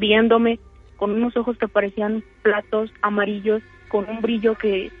 viéndome con unos ojos que parecían platos amarillos, con un brillo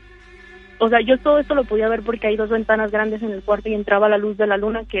que, o sea, yo todo esto lo podía ver porque hay 2 ventanas grandes en el cuarto y entraba la luz de la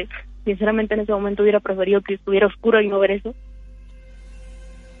luna, que sinceramente en ese momento hubiera preferido que estuviera oscuro y no ver eso.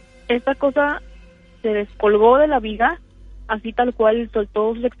 Esta cosa se descolgó de la viga, así tal cual,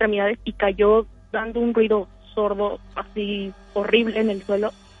 soltó sus extremidades y cayó dando un ruido sordo, así horrible en el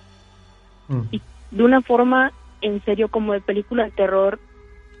suelo. Y de una forma, en serio, como de película de terror,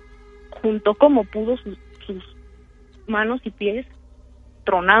 juntó como pudo sus manos y pies,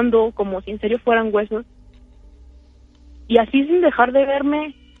 tronando, como si en serio fueran huesos. Y así, sin dejar de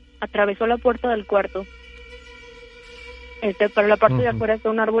verme, atravesó la puerta del cuarto. Para la parte de afuera está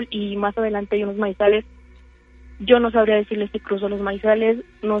un árbol y más adelante hay unos maizales. Yo no sabría decirles si cruzó los maizales,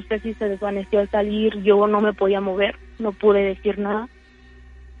 no sé si se desvaneció al salir, yo no me podía mover, no pude decir nada.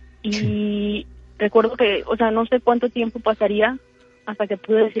 Y recuerdo que, o sea, no sé cuánto tiempo pasaría, hasta que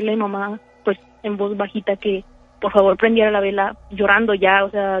pude decirle a mi mamá, pues en voz bajita, que por favor prendiera la vela, llorando ya, o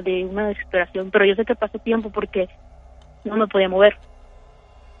sea, de una desesperación. Pero yo sé que pasó tiempo porque no me podía mover.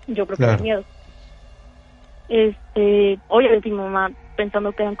 Yo creo que tenía miedo. Obviamente mi mamá,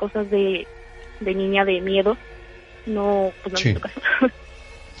 pensando que eran cosas de niña, de miedo, no, pues no me hizo caso.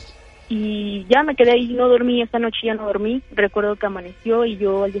 Y ya me quedé ahí, no dormí, esta noche ya no dormí. Recuerdo que amaneció y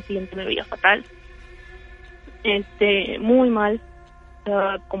yo al día siguiente me veía fatal. Muy mal, o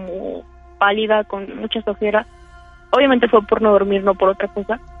sea, como pálida, con muchas ojeras. Obviamente fue por no dormir, no por otra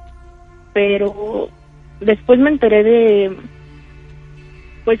cosa. Pero después me enteré de,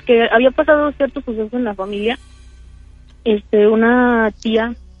 pues, que había pasado ciertos sucesos en la familia. Una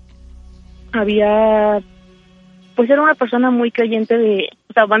tía había, pues era una persona muy creyente de,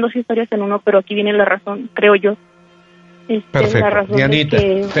 o sea, van dos historias en uno, pero aquí viene la razón, creo yo. Perfecto. La razón Dianita,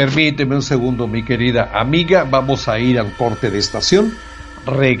 que... permíteme un segundo, mi querida amiga, vamos a ir al corte de estación.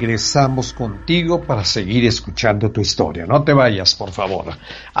 Regresamos contigo para seguir escuchando tu historia. No te vayas, por favor.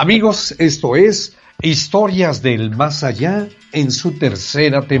 Amigos, esto es Historias del Más Allá en su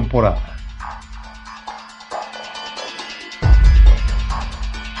tercera temporada.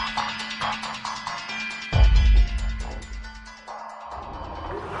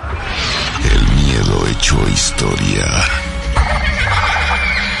 Historia.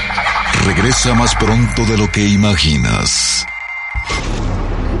 Regresa más pronto de lo que imaginas.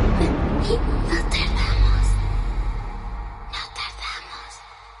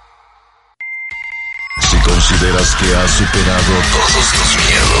 Si consideras que has superado todos tus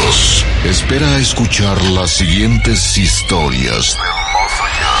miedos, espera a escuchar las siguientes historias del más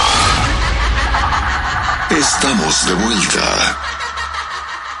allá. Estamos de vuelta.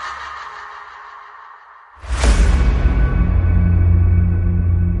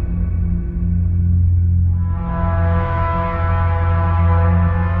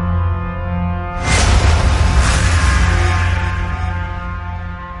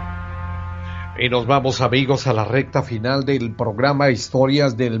 Y nos vamos, amigos, a la recta final del programa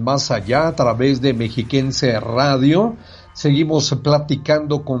Historias del Más Allá a través de Mexiquense Radio. Seguimos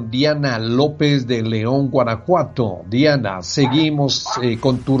platicando con Diana López de León, Guanajuato. Diana, seguimos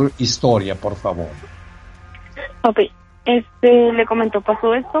con tu historia, por favor. Ok, le comento,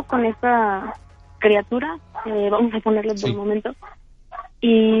 pasó esto con esta criatura, vamos a ponerle por un momento,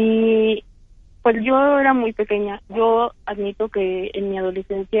 y pues yo era muy pequeña. Yo admito que en mi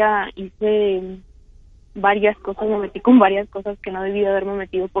adolescencia hice varias cosas, me metí con varias cosas que no debía haberme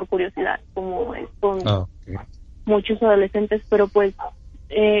metido por curiosidad, como es con muchos adolescentes, pero pues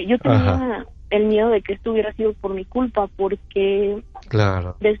yo tenía el miedo de que esto hubiera sido por mi culpa, porque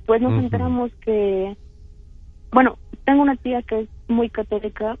después nos enteramos que, bueno, tengo una tía que es muy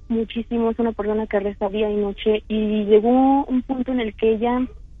católica, muchísimo, es una persona que reza día y noche, y llegó un punto en el que ella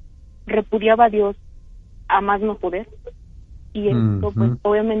repudiaba a Dios a más no poder, y esto pues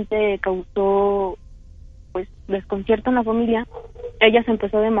obviamente causó pues desconcierto en la familia. Ella se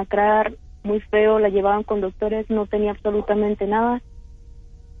empezó a demacrar muy feo, la llevaban con doctores, no tenía absolutamente nada.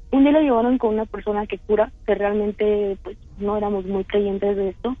 Un día la llevaron con una persona que cura, que realmente pues no éramos muy creyentes de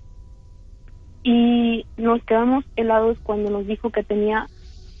esto, y nos quedamos helados cuando nos dijo que tenía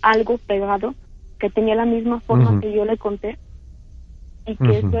algo pegado, que tenía la misma forma que yo le conté, y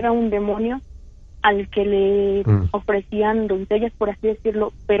que eso era un demonio al que le ofrecían doncellas, por así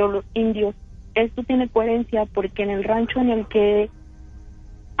decirlo, pero los indios. Esto tiene coherencia porque en el rancho en el que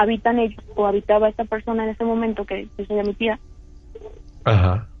habitan ellos, o habitaba esta persona en ese momento, que es mi tía,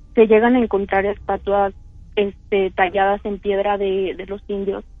 se llegan a encontrar estatuas talladas en piedra de los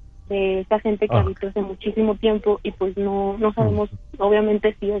indios, de esa gente que habitó hace muchísimo tiempo, y pues no sabemos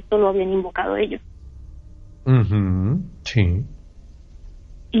obviamente si esto lo habían invocado ellos. Sí.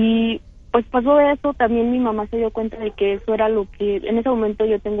 Y pues pasó eso. También mi mamá se dio cuenta de que eso era lo que, en ese momento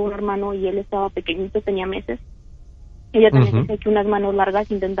yo tengo un hermano y él estaba pequeñito, tenía meses. Ella también dice que unas manos largas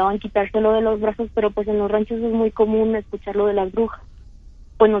intentaban quitárselo de los brazos, pero pues en los ranchos es muy común escuchar lo de las brujas.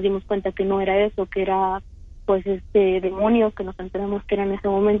 Pues nos dimos cuenta que no era eso, que era pues demonio, que nos enteramos que era en ese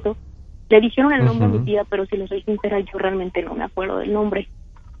momento. Le dijeron el nombre a mi tía, pero si les soy sincera, yo realmente no me acuerdo del nombre.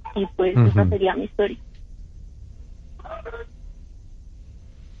 Y pues esa sería mi historia.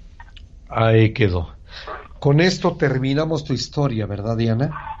 Ahí quedó. Con esto terminamos tu historia, ¿verdad,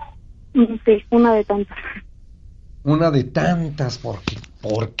 Diana? Sí, una de tantas. Una de tantas, porque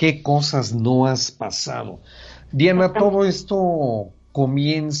 ¿por qué cosas no has pasado? Diana, todo esto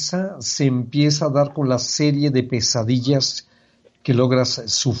se empieza a dar con la serie de pesadillas que logras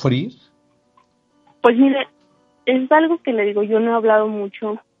sufrir. Pues mire, es algo que le digo, yo no he hablado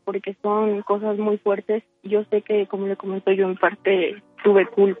mucho porque son cosas muy fuertes, yo sé que, como le comento, yo en parte tuve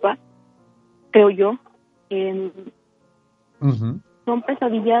culpa, creo yo. Son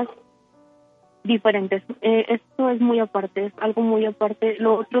pesadillas diferentes. Esto es muy aparte, es algo muy aparte.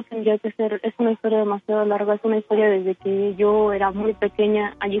 Lo otro tendría que ser, es una historia demasiado larga, es una historia desde que yo era muy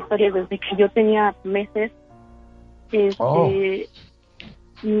pequeña, hay historias desde que yo tenía meses.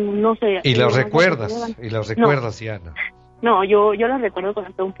 No sé. ¿Y las recuerdas? Diana? No, yo las recuerdo cuando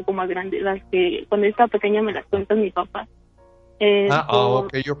estaba un poco más grande. Las que cuando yo estaba pequeña me las cuentan mi papá.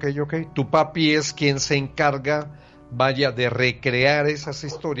 Ok. Tu papi es quien se encarga, vaya, de recrear esas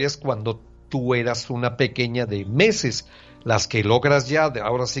historias cuando tú eras una pequeña de meses. Las que logras ya,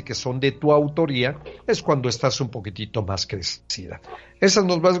 ahora sí que son de tu autoría, es cuando estás un poquitito más crecida. Esas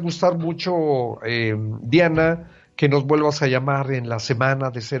nos va a gustar mucho, Diana, que nos vuelvas a llamar en la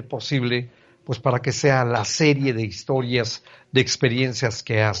semana, de ser posible, pues para que sea la serie de historias, de experiencias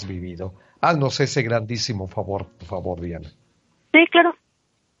que has vivido. Haznos ese grandísimo favor, por favor, Diana. Sí, claro.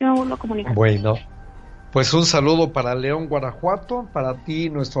 Yo me vuelvo a comunicar. Bueno, pues un saludo para León, Guanajuato, para ti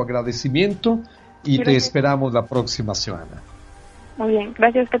nuestro agradecimiento y gracias. Te esperamos la próxima semana. Muy bien,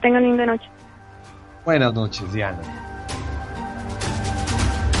 gracias, que tengan linda noche. Buenas noches, Diana.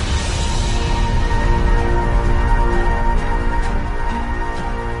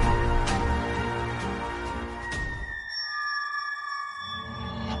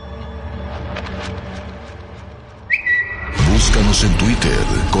 Búscanos en Twitter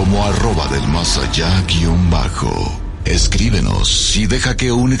como @delmasallá_. Escríbenos y deja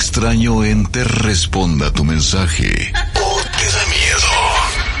que un extraño ente responda tu mensaje. ¿O te da miedo?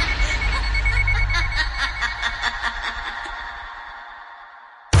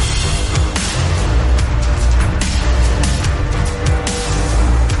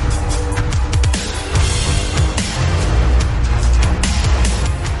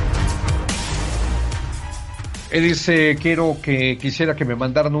 Él dice, quisiera que me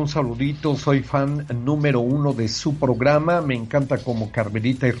mandaran un saludito, soy fan número 1 de su programa, me encanta como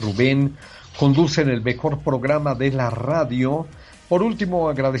Carmelita y Rubén conducen el mejor programa de la radio. Por último,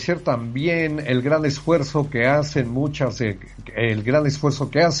 agradecer también el gran esfuerzo que hacen, muchas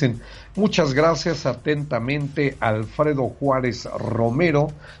gracias, atentamente, Alfredo Juárez Romero,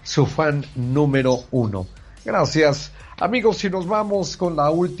 su fan número 1. Gracias. Amigos, y nos vamos con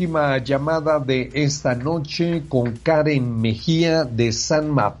la última llamada de esta noche con Karen Mejía de San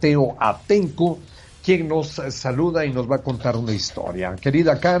Mateo Atenco, quien nos saluda y nos va a contar una historia.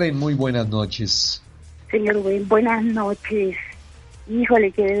 Querida Karen, muy buenas noches. Señor Rubén, buenas noches.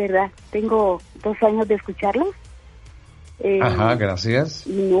 Híjole, que de verdad, tengo 2 años de escucharlos. Ajá, gracias.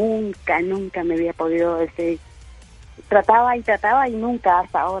 Y nunca me había podido, trataba y nunca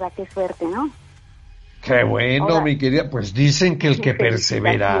hasta ahora, qué suerte, ¿no? Qué bueno, ahora, mi querida, pues dicen que el que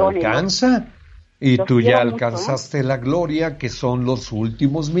persevera alcanza, y tú ya alcanzaste mucho, ¿no? La gloria, que son los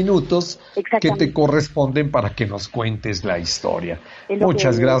últimos minutos que te corresponden para que nos cuentes la historia.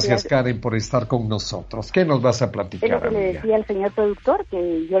 Muchas gracias, Karen, por estar con nosotros. ¿Qué nos vas a platicar, es lo que le decía al señor productor,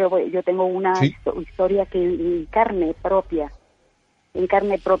 que yo tengo una historia que en carne propia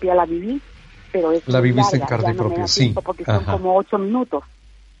la viví, pero es la viviste larga, en carne propia, sí. Porque son como 8 minutos.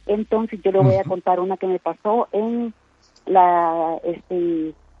 Entonces yo le voy a contar una que me pasó en la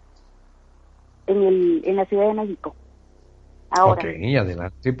Ciudad de México. Ahora. Ok,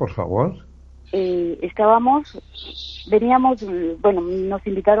 adelante, por favor. Nos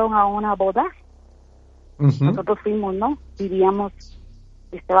invitaron a una boda. Nosotros fuimos, ¿no?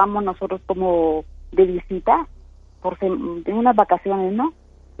 Estábamos nosotros como de visita, en unas vacaciones, ¿no?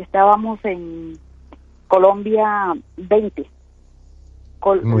 Estábamos en Colombia 20.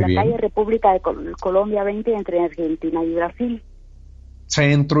 Calle República de Colombia 20 entre Argentina y Brasil.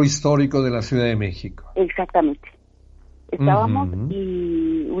 Centro histórico de la Ciudad de México. Exactamente. Estábamos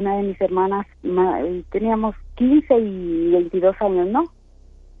y una de mis hermanas, teníamos 15 y 22 años, ¿no?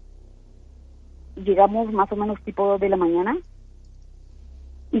 Llegamos más o menos tipo 2 de la mañana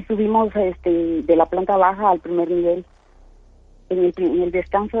y subimos de la planta baja al primer nivel. En el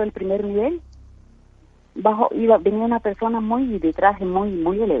descanso del primer nivel, venía una persona de traje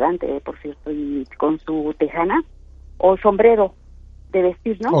muy elegante, por cierto, y con su tejana o sombrero de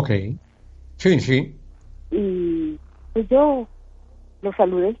vestir, ¿no? Ok. Sí. Y pues yo lo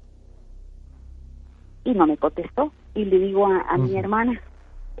saludé y no me contestó. Y le digo a mi hermana,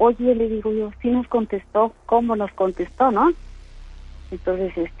 oye, le digo yo, sí nos contestó, ¿cómo nos contestó, no?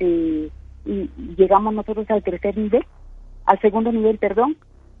 Entonces, y llegamos nosotros al segundo nivel, perdón,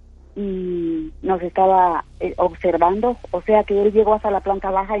 y nos estaba observando, o sea que él llegó hasta la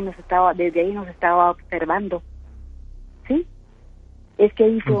planta baja y desde ahí nos estaba observando, ¿sí? Es que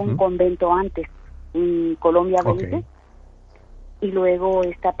ahí fue un convento antes, Colombia 20. Y luego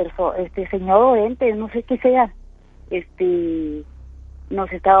este señor ente, no sé qué sea,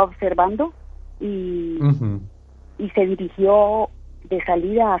 nos estaba observando y se dirigió de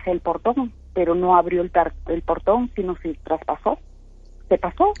salida hacia el portón, pero no abrió el portón, sino se traspasó, se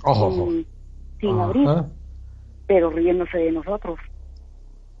pasó sin abrir, pero riéndose de nosotros,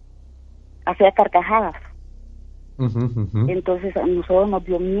 hacía carcajadas. Entonces a nosotros nos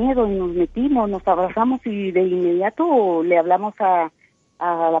dio miedo y nos metimos, nos abrazamos y de inmediato le hablamos a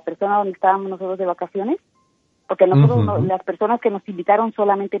la persona donde estábamos nosotros de vacaciones, porque nosotros las personas que nos invitaron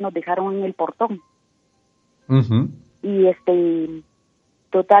solamente nos dejaron en el portón. Y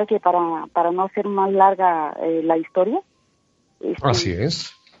total que para no hacer más larga la historia, así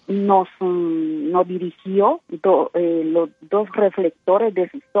es, nos dirigió los 2 reflectores de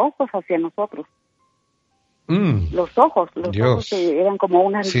sus ojos hacia nosotros. Los ojos eran como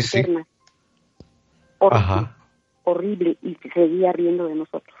una linterna. Horrible, y seguía riendo de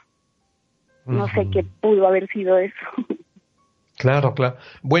nosotros. No sé qué pudo haber sido eso. Claro.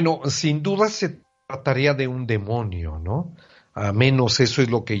 Bueno, sin duda se trataría de un demonio, ¿no? A menos eso es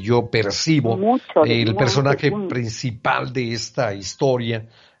lo que yo percibo. El personaje principal de esta historia,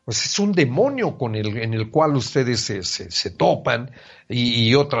 pues es un demonio en el cual ustedes se topan,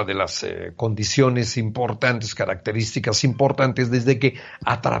 y otra de las condiciones importantes, características importantes, desde que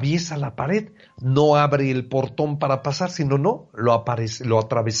atraviesa la pared, no abre el portón para pasar, sino lo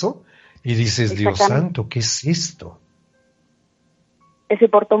atravesó, y dices, Dios santo, ¿qué es esto? Ese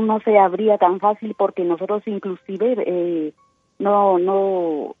portón no se abría tan fácil porque nosotros inclusive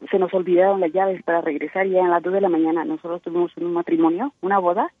no se nos olvidaron las llaves para regresar, y a las 2 de la mañana nosotros tuvimos un matrimonio, una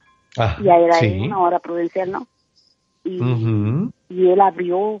boda, y ya era una hora prudencial, ¿no? Y él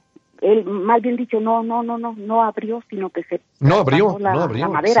abrió, más bien dicho, no abrió, sino que no abrió, la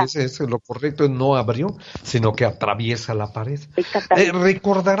madera. Sí, lo correcto es no abrió, sino que atraviesa la pared. Exactamente.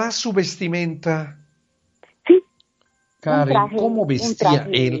 ¿Recordará su vestimenta? Sí. Karen, ¿cómo vestía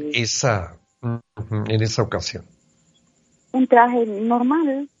él en esa ocasión? Un traje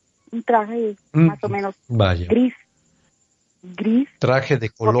normal, un traje más o menos gris. Traje de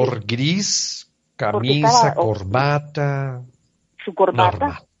color gris, camisa, corbata. Su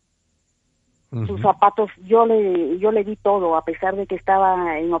corbata, sus zapatos, yo le vi todo, a pesar de que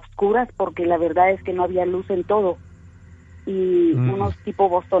estaba en obscuras, porque la verdad es que no había luz en todo. Y unos tipo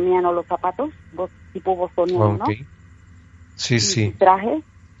bostonianos los zapatos, tipo bostoniano, ¿no? Sí.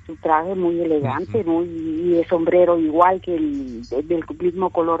 Su traje muy elegante, y el sombrero igual que del mismo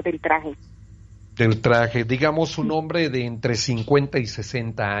color del traje. Digamos un hombre de entre 50 y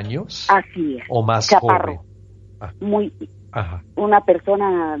 60 años. Así es. O más chaparro, joven. Una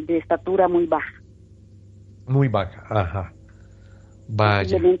persona de estatura muy baja. Muy baja,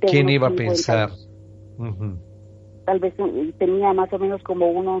 Vaya, ¿quién iba a pensar? Tal vez tenía más o menos como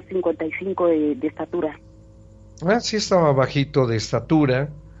unos 55 de estatura. Sí estaba bajito de estatura,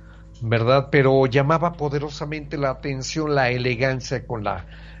 ¿verdad? Pero llamaba poderosamente la atención la elegancia con la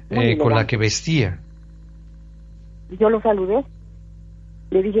que vestía. Yo lo saludé,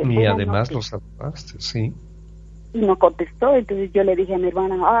 le dije... Y además lo saludaste, sí. Y no contestó, entonces yo le dije a mi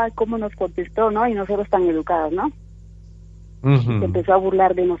hermana, ¿cómo nos contestó, no? Y nosotros tan educados, ¿no? Se empezó a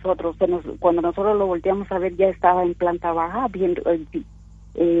burlar de nosotros. Cuando nosotros lo volteamos a ver, ya estaba en planta baja,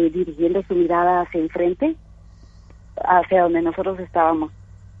 dirigiendo su mirada hacia enfrente, hacia donde nosotros estábamos.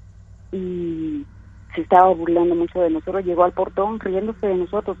 Y se estaba burlando mucho de nosotros. Llegó al portón riéndose de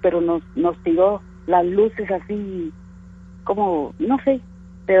nosotros, pero nos tiró las luces así, como, no sé,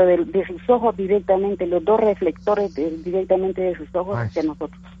 pero de sus ojos directamente, los 2 reflectores directamente de sus ojos hacia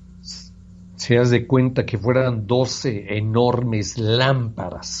nosotros. Se das de cuenta que fueran 12 enormes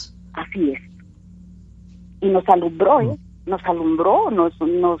lámparas. Así es. Y nos alumbró,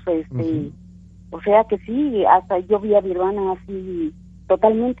 o sea que sí, hasta yo vi a mi hermana así,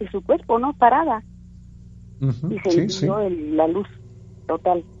 totalmente su cuerpo, ¿no? Parada. Y se encendió la luz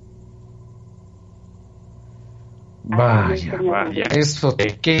total. Vaya, eso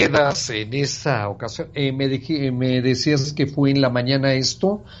te quedas en esa ocasión. Me decías que fue en la mañana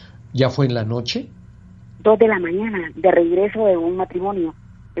esto, ¿ya fue en la noche? 2 de la mañana, de regreso de un matrimonio,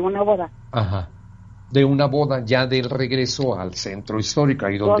 de una boda. De una boda, ya del regreso al centro histórico,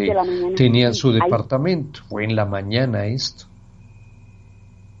 ahí donde tenían su departamento. Fue en la mañana esto.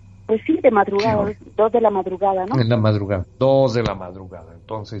 Pues sí, de madrugada, 2 de la madrugada, ¿no? En la madrugada, 2 de la madrugada,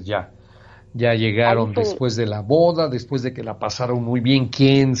 entonces ya llegaron después de la boda, después de que la pasaron muy bien.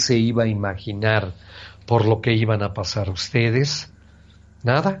 ¿Quién se iba a imaginar por lo que iban a pasar ustedes?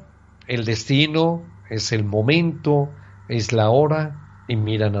 Nada, el destino, es el momento, es la hora, y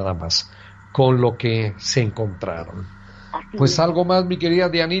mira nada más. con lo que se encontraron. Así pues es. Algo más, mi querida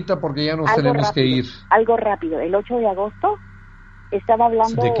Dianita, porque ya nos tenemos rápido, que ir. Algo rápido. El 8 de agosto estaba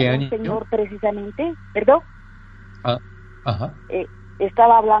hablando ¿de qué año? Un señor precisamente, ¿perdón? Ajá.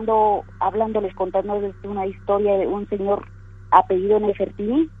 Estaba hablándoles, contándoles una historia de un señor apellido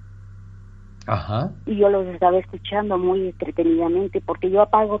Nefertini. Ajá. Y yo los estaba escuchando muy entretenidamente, porque yo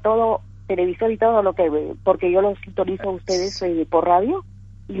apago todo, televisor y todo lo que, porque yo los sintonizo a ustedes por radio,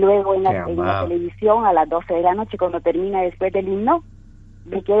 y luego en la televisión a las 12 de la noche, cuando termina después del himno,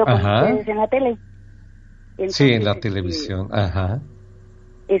 me quedo con ustedes en la tele. Entonces, sí, en la televisión, ajá.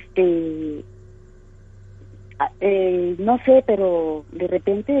 No sé, pero de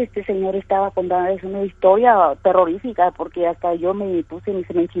repente este señor estaba contándoles una historia terrorífica, porque hasta yo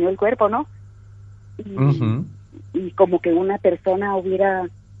se me enchinó el cuerpo, ¿no? Y como que una persona hubiera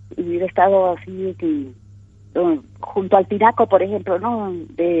estado así junto al tinaco, por ejemplo, ¿no?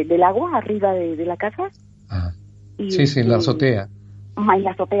 Del agua arriba de la casa. Ajá. Sí, en la azotea. En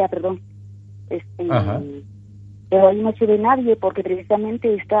la azotea, perdón. Pero ahí no se ve nadie, porque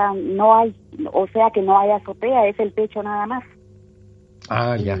precisamente no hay, o sea que no hay azotea, es el techo nada más.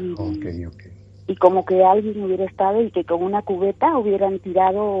 Ya, ok. Y como que alguien hubiera estado y que con una cubeta hubieran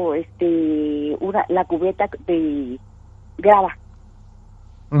tirado la cubeta de grava.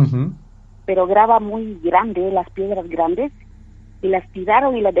 Pero grava muy grande, las piedras grandes, y las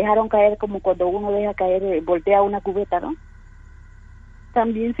tiraron y las dejaron caer como cuando uno deja caer, voltea una cubeta, ¿no?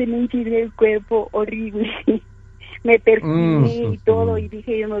 También se me enchinó el cuerpo horrible. Me perfilé y todo, y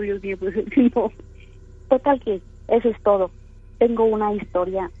dije yo, no, Dios mío, pues no. Total que eso es todo. Tengo una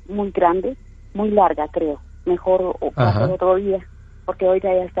historia muy grande, muy larga, creo. Mejor otro día, porque hoy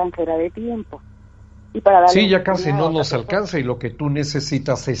ya están fuera de tiempo. Y para darle ya casi no nos alcanza, y lo que tú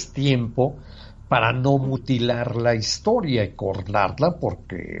necesitas es tiempo para no mutilar la historia y cortarla,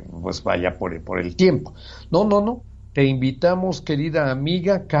 porque pues vaya por el tiempo. No. Te invitamos, querida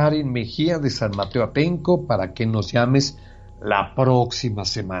amiga Karen Mejía de San Mateo Atenco, para que nos llames la próxima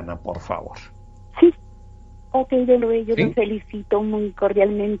semana, por favor. Sí. Ok, don Rubén, yo los felicito muy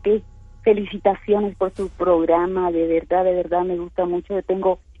cordialmente. Felicitaciones por su programa, de verdad me gusta mucho. Yo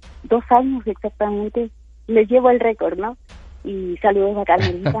tengo 2 años exactamente, les llevo el récord, ¿no? Y saludos a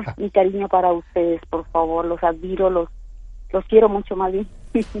Carmelita, mi cariño para ustedes, por favor, los admiro, los quiero mucho, más bien.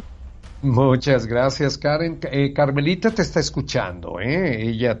 Muchas gracias, Karen. Carmelita te está escuchando,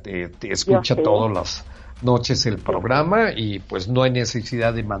 ella te escucha todas las noches el programa, y pues no hay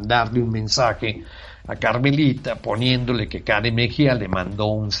necesidad de mandarle un mensaje a Carmelita poniéndole que Karen Mejía le mandó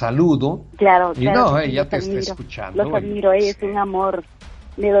un saludo. Claro, no, ella te está escuchando. Los admiro, ella es un amor.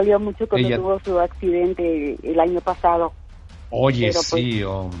 Me dolió mucho cuando tuvo su accidente el año pasado. Oye, pero, sí,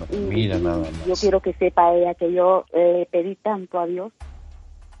 hombre, mira nada más. Yo quiero que sepa ella que yo pedí tanto a Dios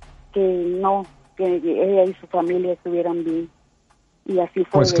que ella y su familia estuvieran bien. Y así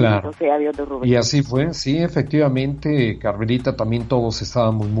fue. Pues claro. Sea Dios de Rubén. Y así fue, sí, efectivamente, Carmelita, también todos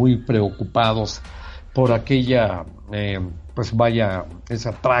estábamos muy preocupados por aquella,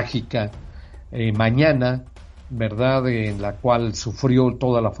 esa trágica mañana, ¿verdad?, en la cual sufrió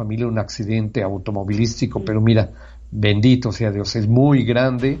toda la familia un accidente automovilístico, pero mira, bendito sea Dios, es muy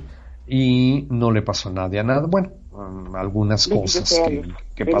grande y no le pasó a nada. Bueno, algunas cosas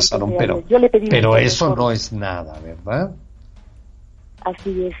que pasaron, pero eso no es nada, ¿verdad?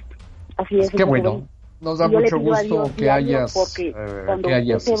 Así es. Qué bueno, nos da mucho gusto que hayas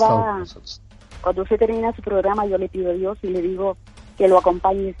estado con nosotros. Cuando usted termina su programa, yo le pido a Dios y le digo que lo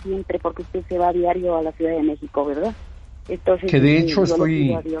acompañe siempre, porque usted se va a diario a la Ciudad de México, ¿verdad? Entonces, que de hecho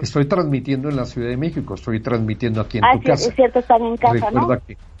estoy transmitiendo en la Ciudad de México, estoy transmitiendo aquí en tu casa. Es cierto, están en casa, recuerda, ¿no?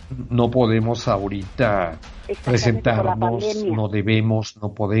 Que no podemos ahorita presentarnos, no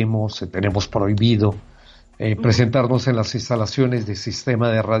podemos, tenemos prohibido presentarnos en las instalaciones del Sistema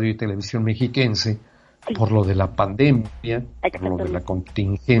de Radio y Televisión Mexiquense por lo de la pandemia, por lo de la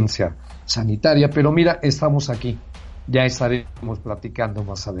contingencia sanitaria, pero mira, estamos aquí, ya estaremos platicando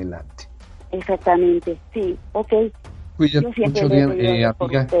más adelante. Exactamente, sí, ok. Cuídate mucho, amiga,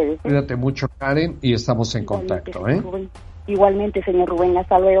 cuídate mucho, Karen, y estamos en contacto, Igualmente, señor Rubén,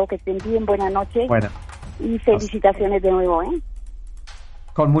 hasta luego, que estén bien, buenas noches. Y felicitaciones de nuevo,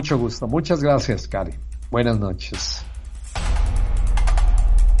 Con mucho gusto, muchas gracias, Karen. Buenas noches.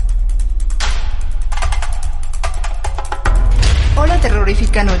 Hola,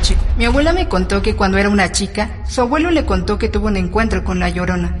 terrorífica noche. Mi abuela me contó que cuando era una chica, su abuelo le contó que tuvo un encuentro con la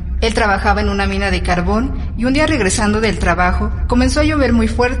Llorona. Él trabajaba en una mina de carbón y un día regresando del trabajo comenzó a llover muy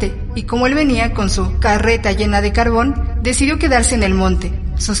fuerte y como él venía con su carreta llena de carbón, decidió quedarse en el monte.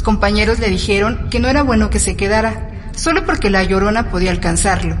 Sus compañeros le dijeron que no era bueno que se quedara, solo porque la Llorona podía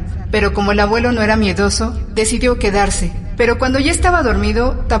alcanzarlo. pero como el abuelo no era miedoso, decidió quedarse. Pero cuando ya estaba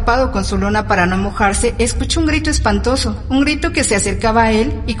dormido, tapado con su lona para no mojarse, escuchó un grito espantoso, un grito que se acercaba a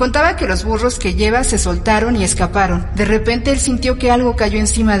él y contaba que los burros que lleva se soltaron y escaparon. De repente él sintió que algo cayó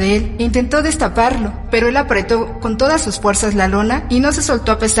encima de él e intentó destaparlo, pero él apretó con todas sus fuerzas la lona y no se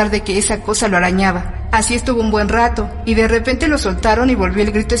soltó a pesar de que esa cosa lo arañaba. Así estuvo un buen rato, y de repente lo soltaron y volvió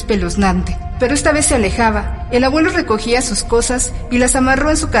el grito espeluznante. Pero esta vez se alejaba. El abuelo recogía sus cosas y las amarró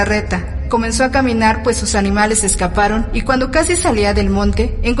en su carreta. Comenzó a caminar pues sus animales escaparon y cuando casi salía del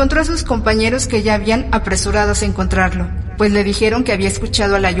monte, encontró a sus compañeros que ya habían apresurados a encontrarlo, pues le dijeron que había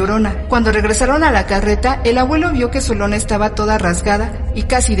escuchado a la Llorona. Cuando regresaron a la carreta, el abuelo vio que su lona estaba toda rasgada y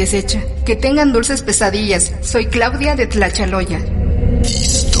casi deshecha. Que tengan dulces pesadillas. Soy Claudia de Tlachaloya.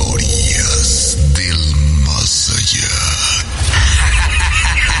 Historias del más allá.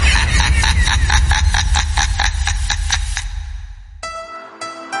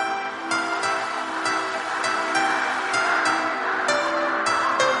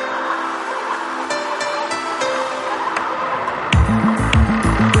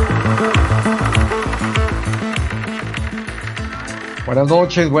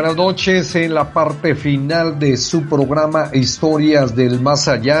 Buenas noches en la parte final de su programa Historias del Más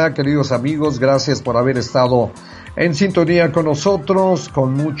Allá. Queridos amigos, gracias por haber estado en sintonía con nosotros,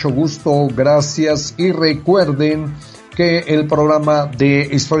 con mucho gusto, gracias. Y recuerden que el programa de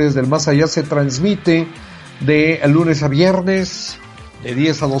Historias del Más Allá se transmite de lunes a viernes, de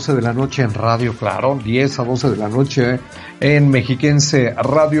 10 a 12 de la noche en Radio Claro, 10 a 12 de la noche en Mexiquense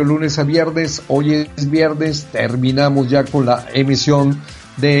Radio, lunes a viernes. Hoy es viernes, terminamos ya con la emisión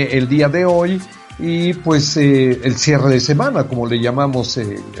del día de hoy y pues el cierre de semana, como le llamamos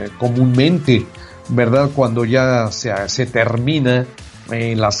comúnmente, ¿verdad? Cuando ya se termina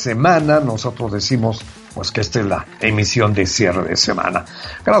la semana, nosotros decimos pues que esta es la emisión de cierre de semana.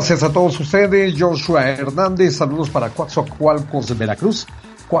 Gracias a todos ustedes. Joshua Hernández, saludos para Coatzacoalcos, Veracruz,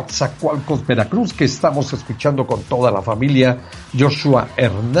 que estamos escuchando con toda la familia. Joshua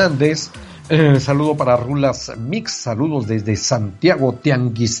Hernández, saludo para Rulas Mix, saludos desde Santiago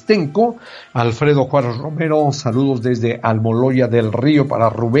Tianguistenco. Alfredo Juárez Romero, saludos desde Almoloya del Río para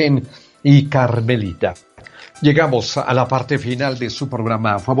Rubén y Carmelita. Llegamos a la parte final de su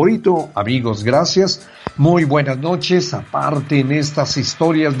programa favorito. Amigos, gracias. Muy buenas noches. Aparten estas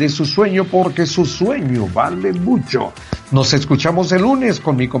historias de su sueño porque su sueño vale mucho. Nos escuchamos el lunes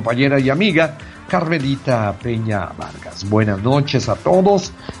con mi compañera y amiga Carmelita Peña Vargas. Buenas noches a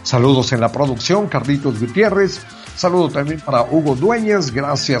todos. Saludos en la producción, Carlitos Gutiérrez. Saludo también para Hugo Dueñas.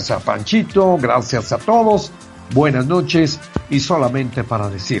 Gracias a Panchito. Gracias a todos. Buenas noches. Y solamente para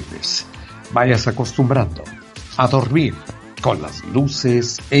decirles, vayas acostumbrando a dormir con las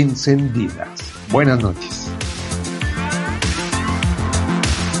luces encendidas. Buenas noches.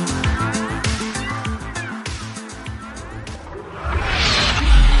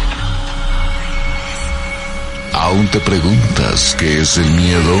 ¿Aún te preguntas qué es el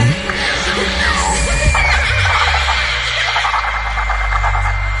miedo?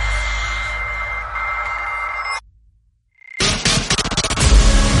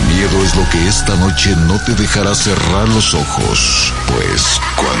 Es lo que esta noche no te dejará cerrar los ojos, pues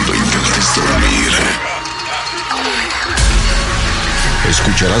cuando intentes dormir,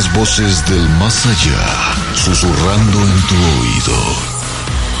 escucharás voces del más allá susurrando en tu oído.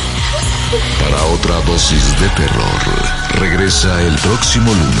 Para otra dosis de terror, regresa el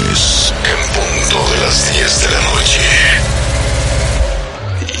próximo lunes en punto de las 10 de la noche.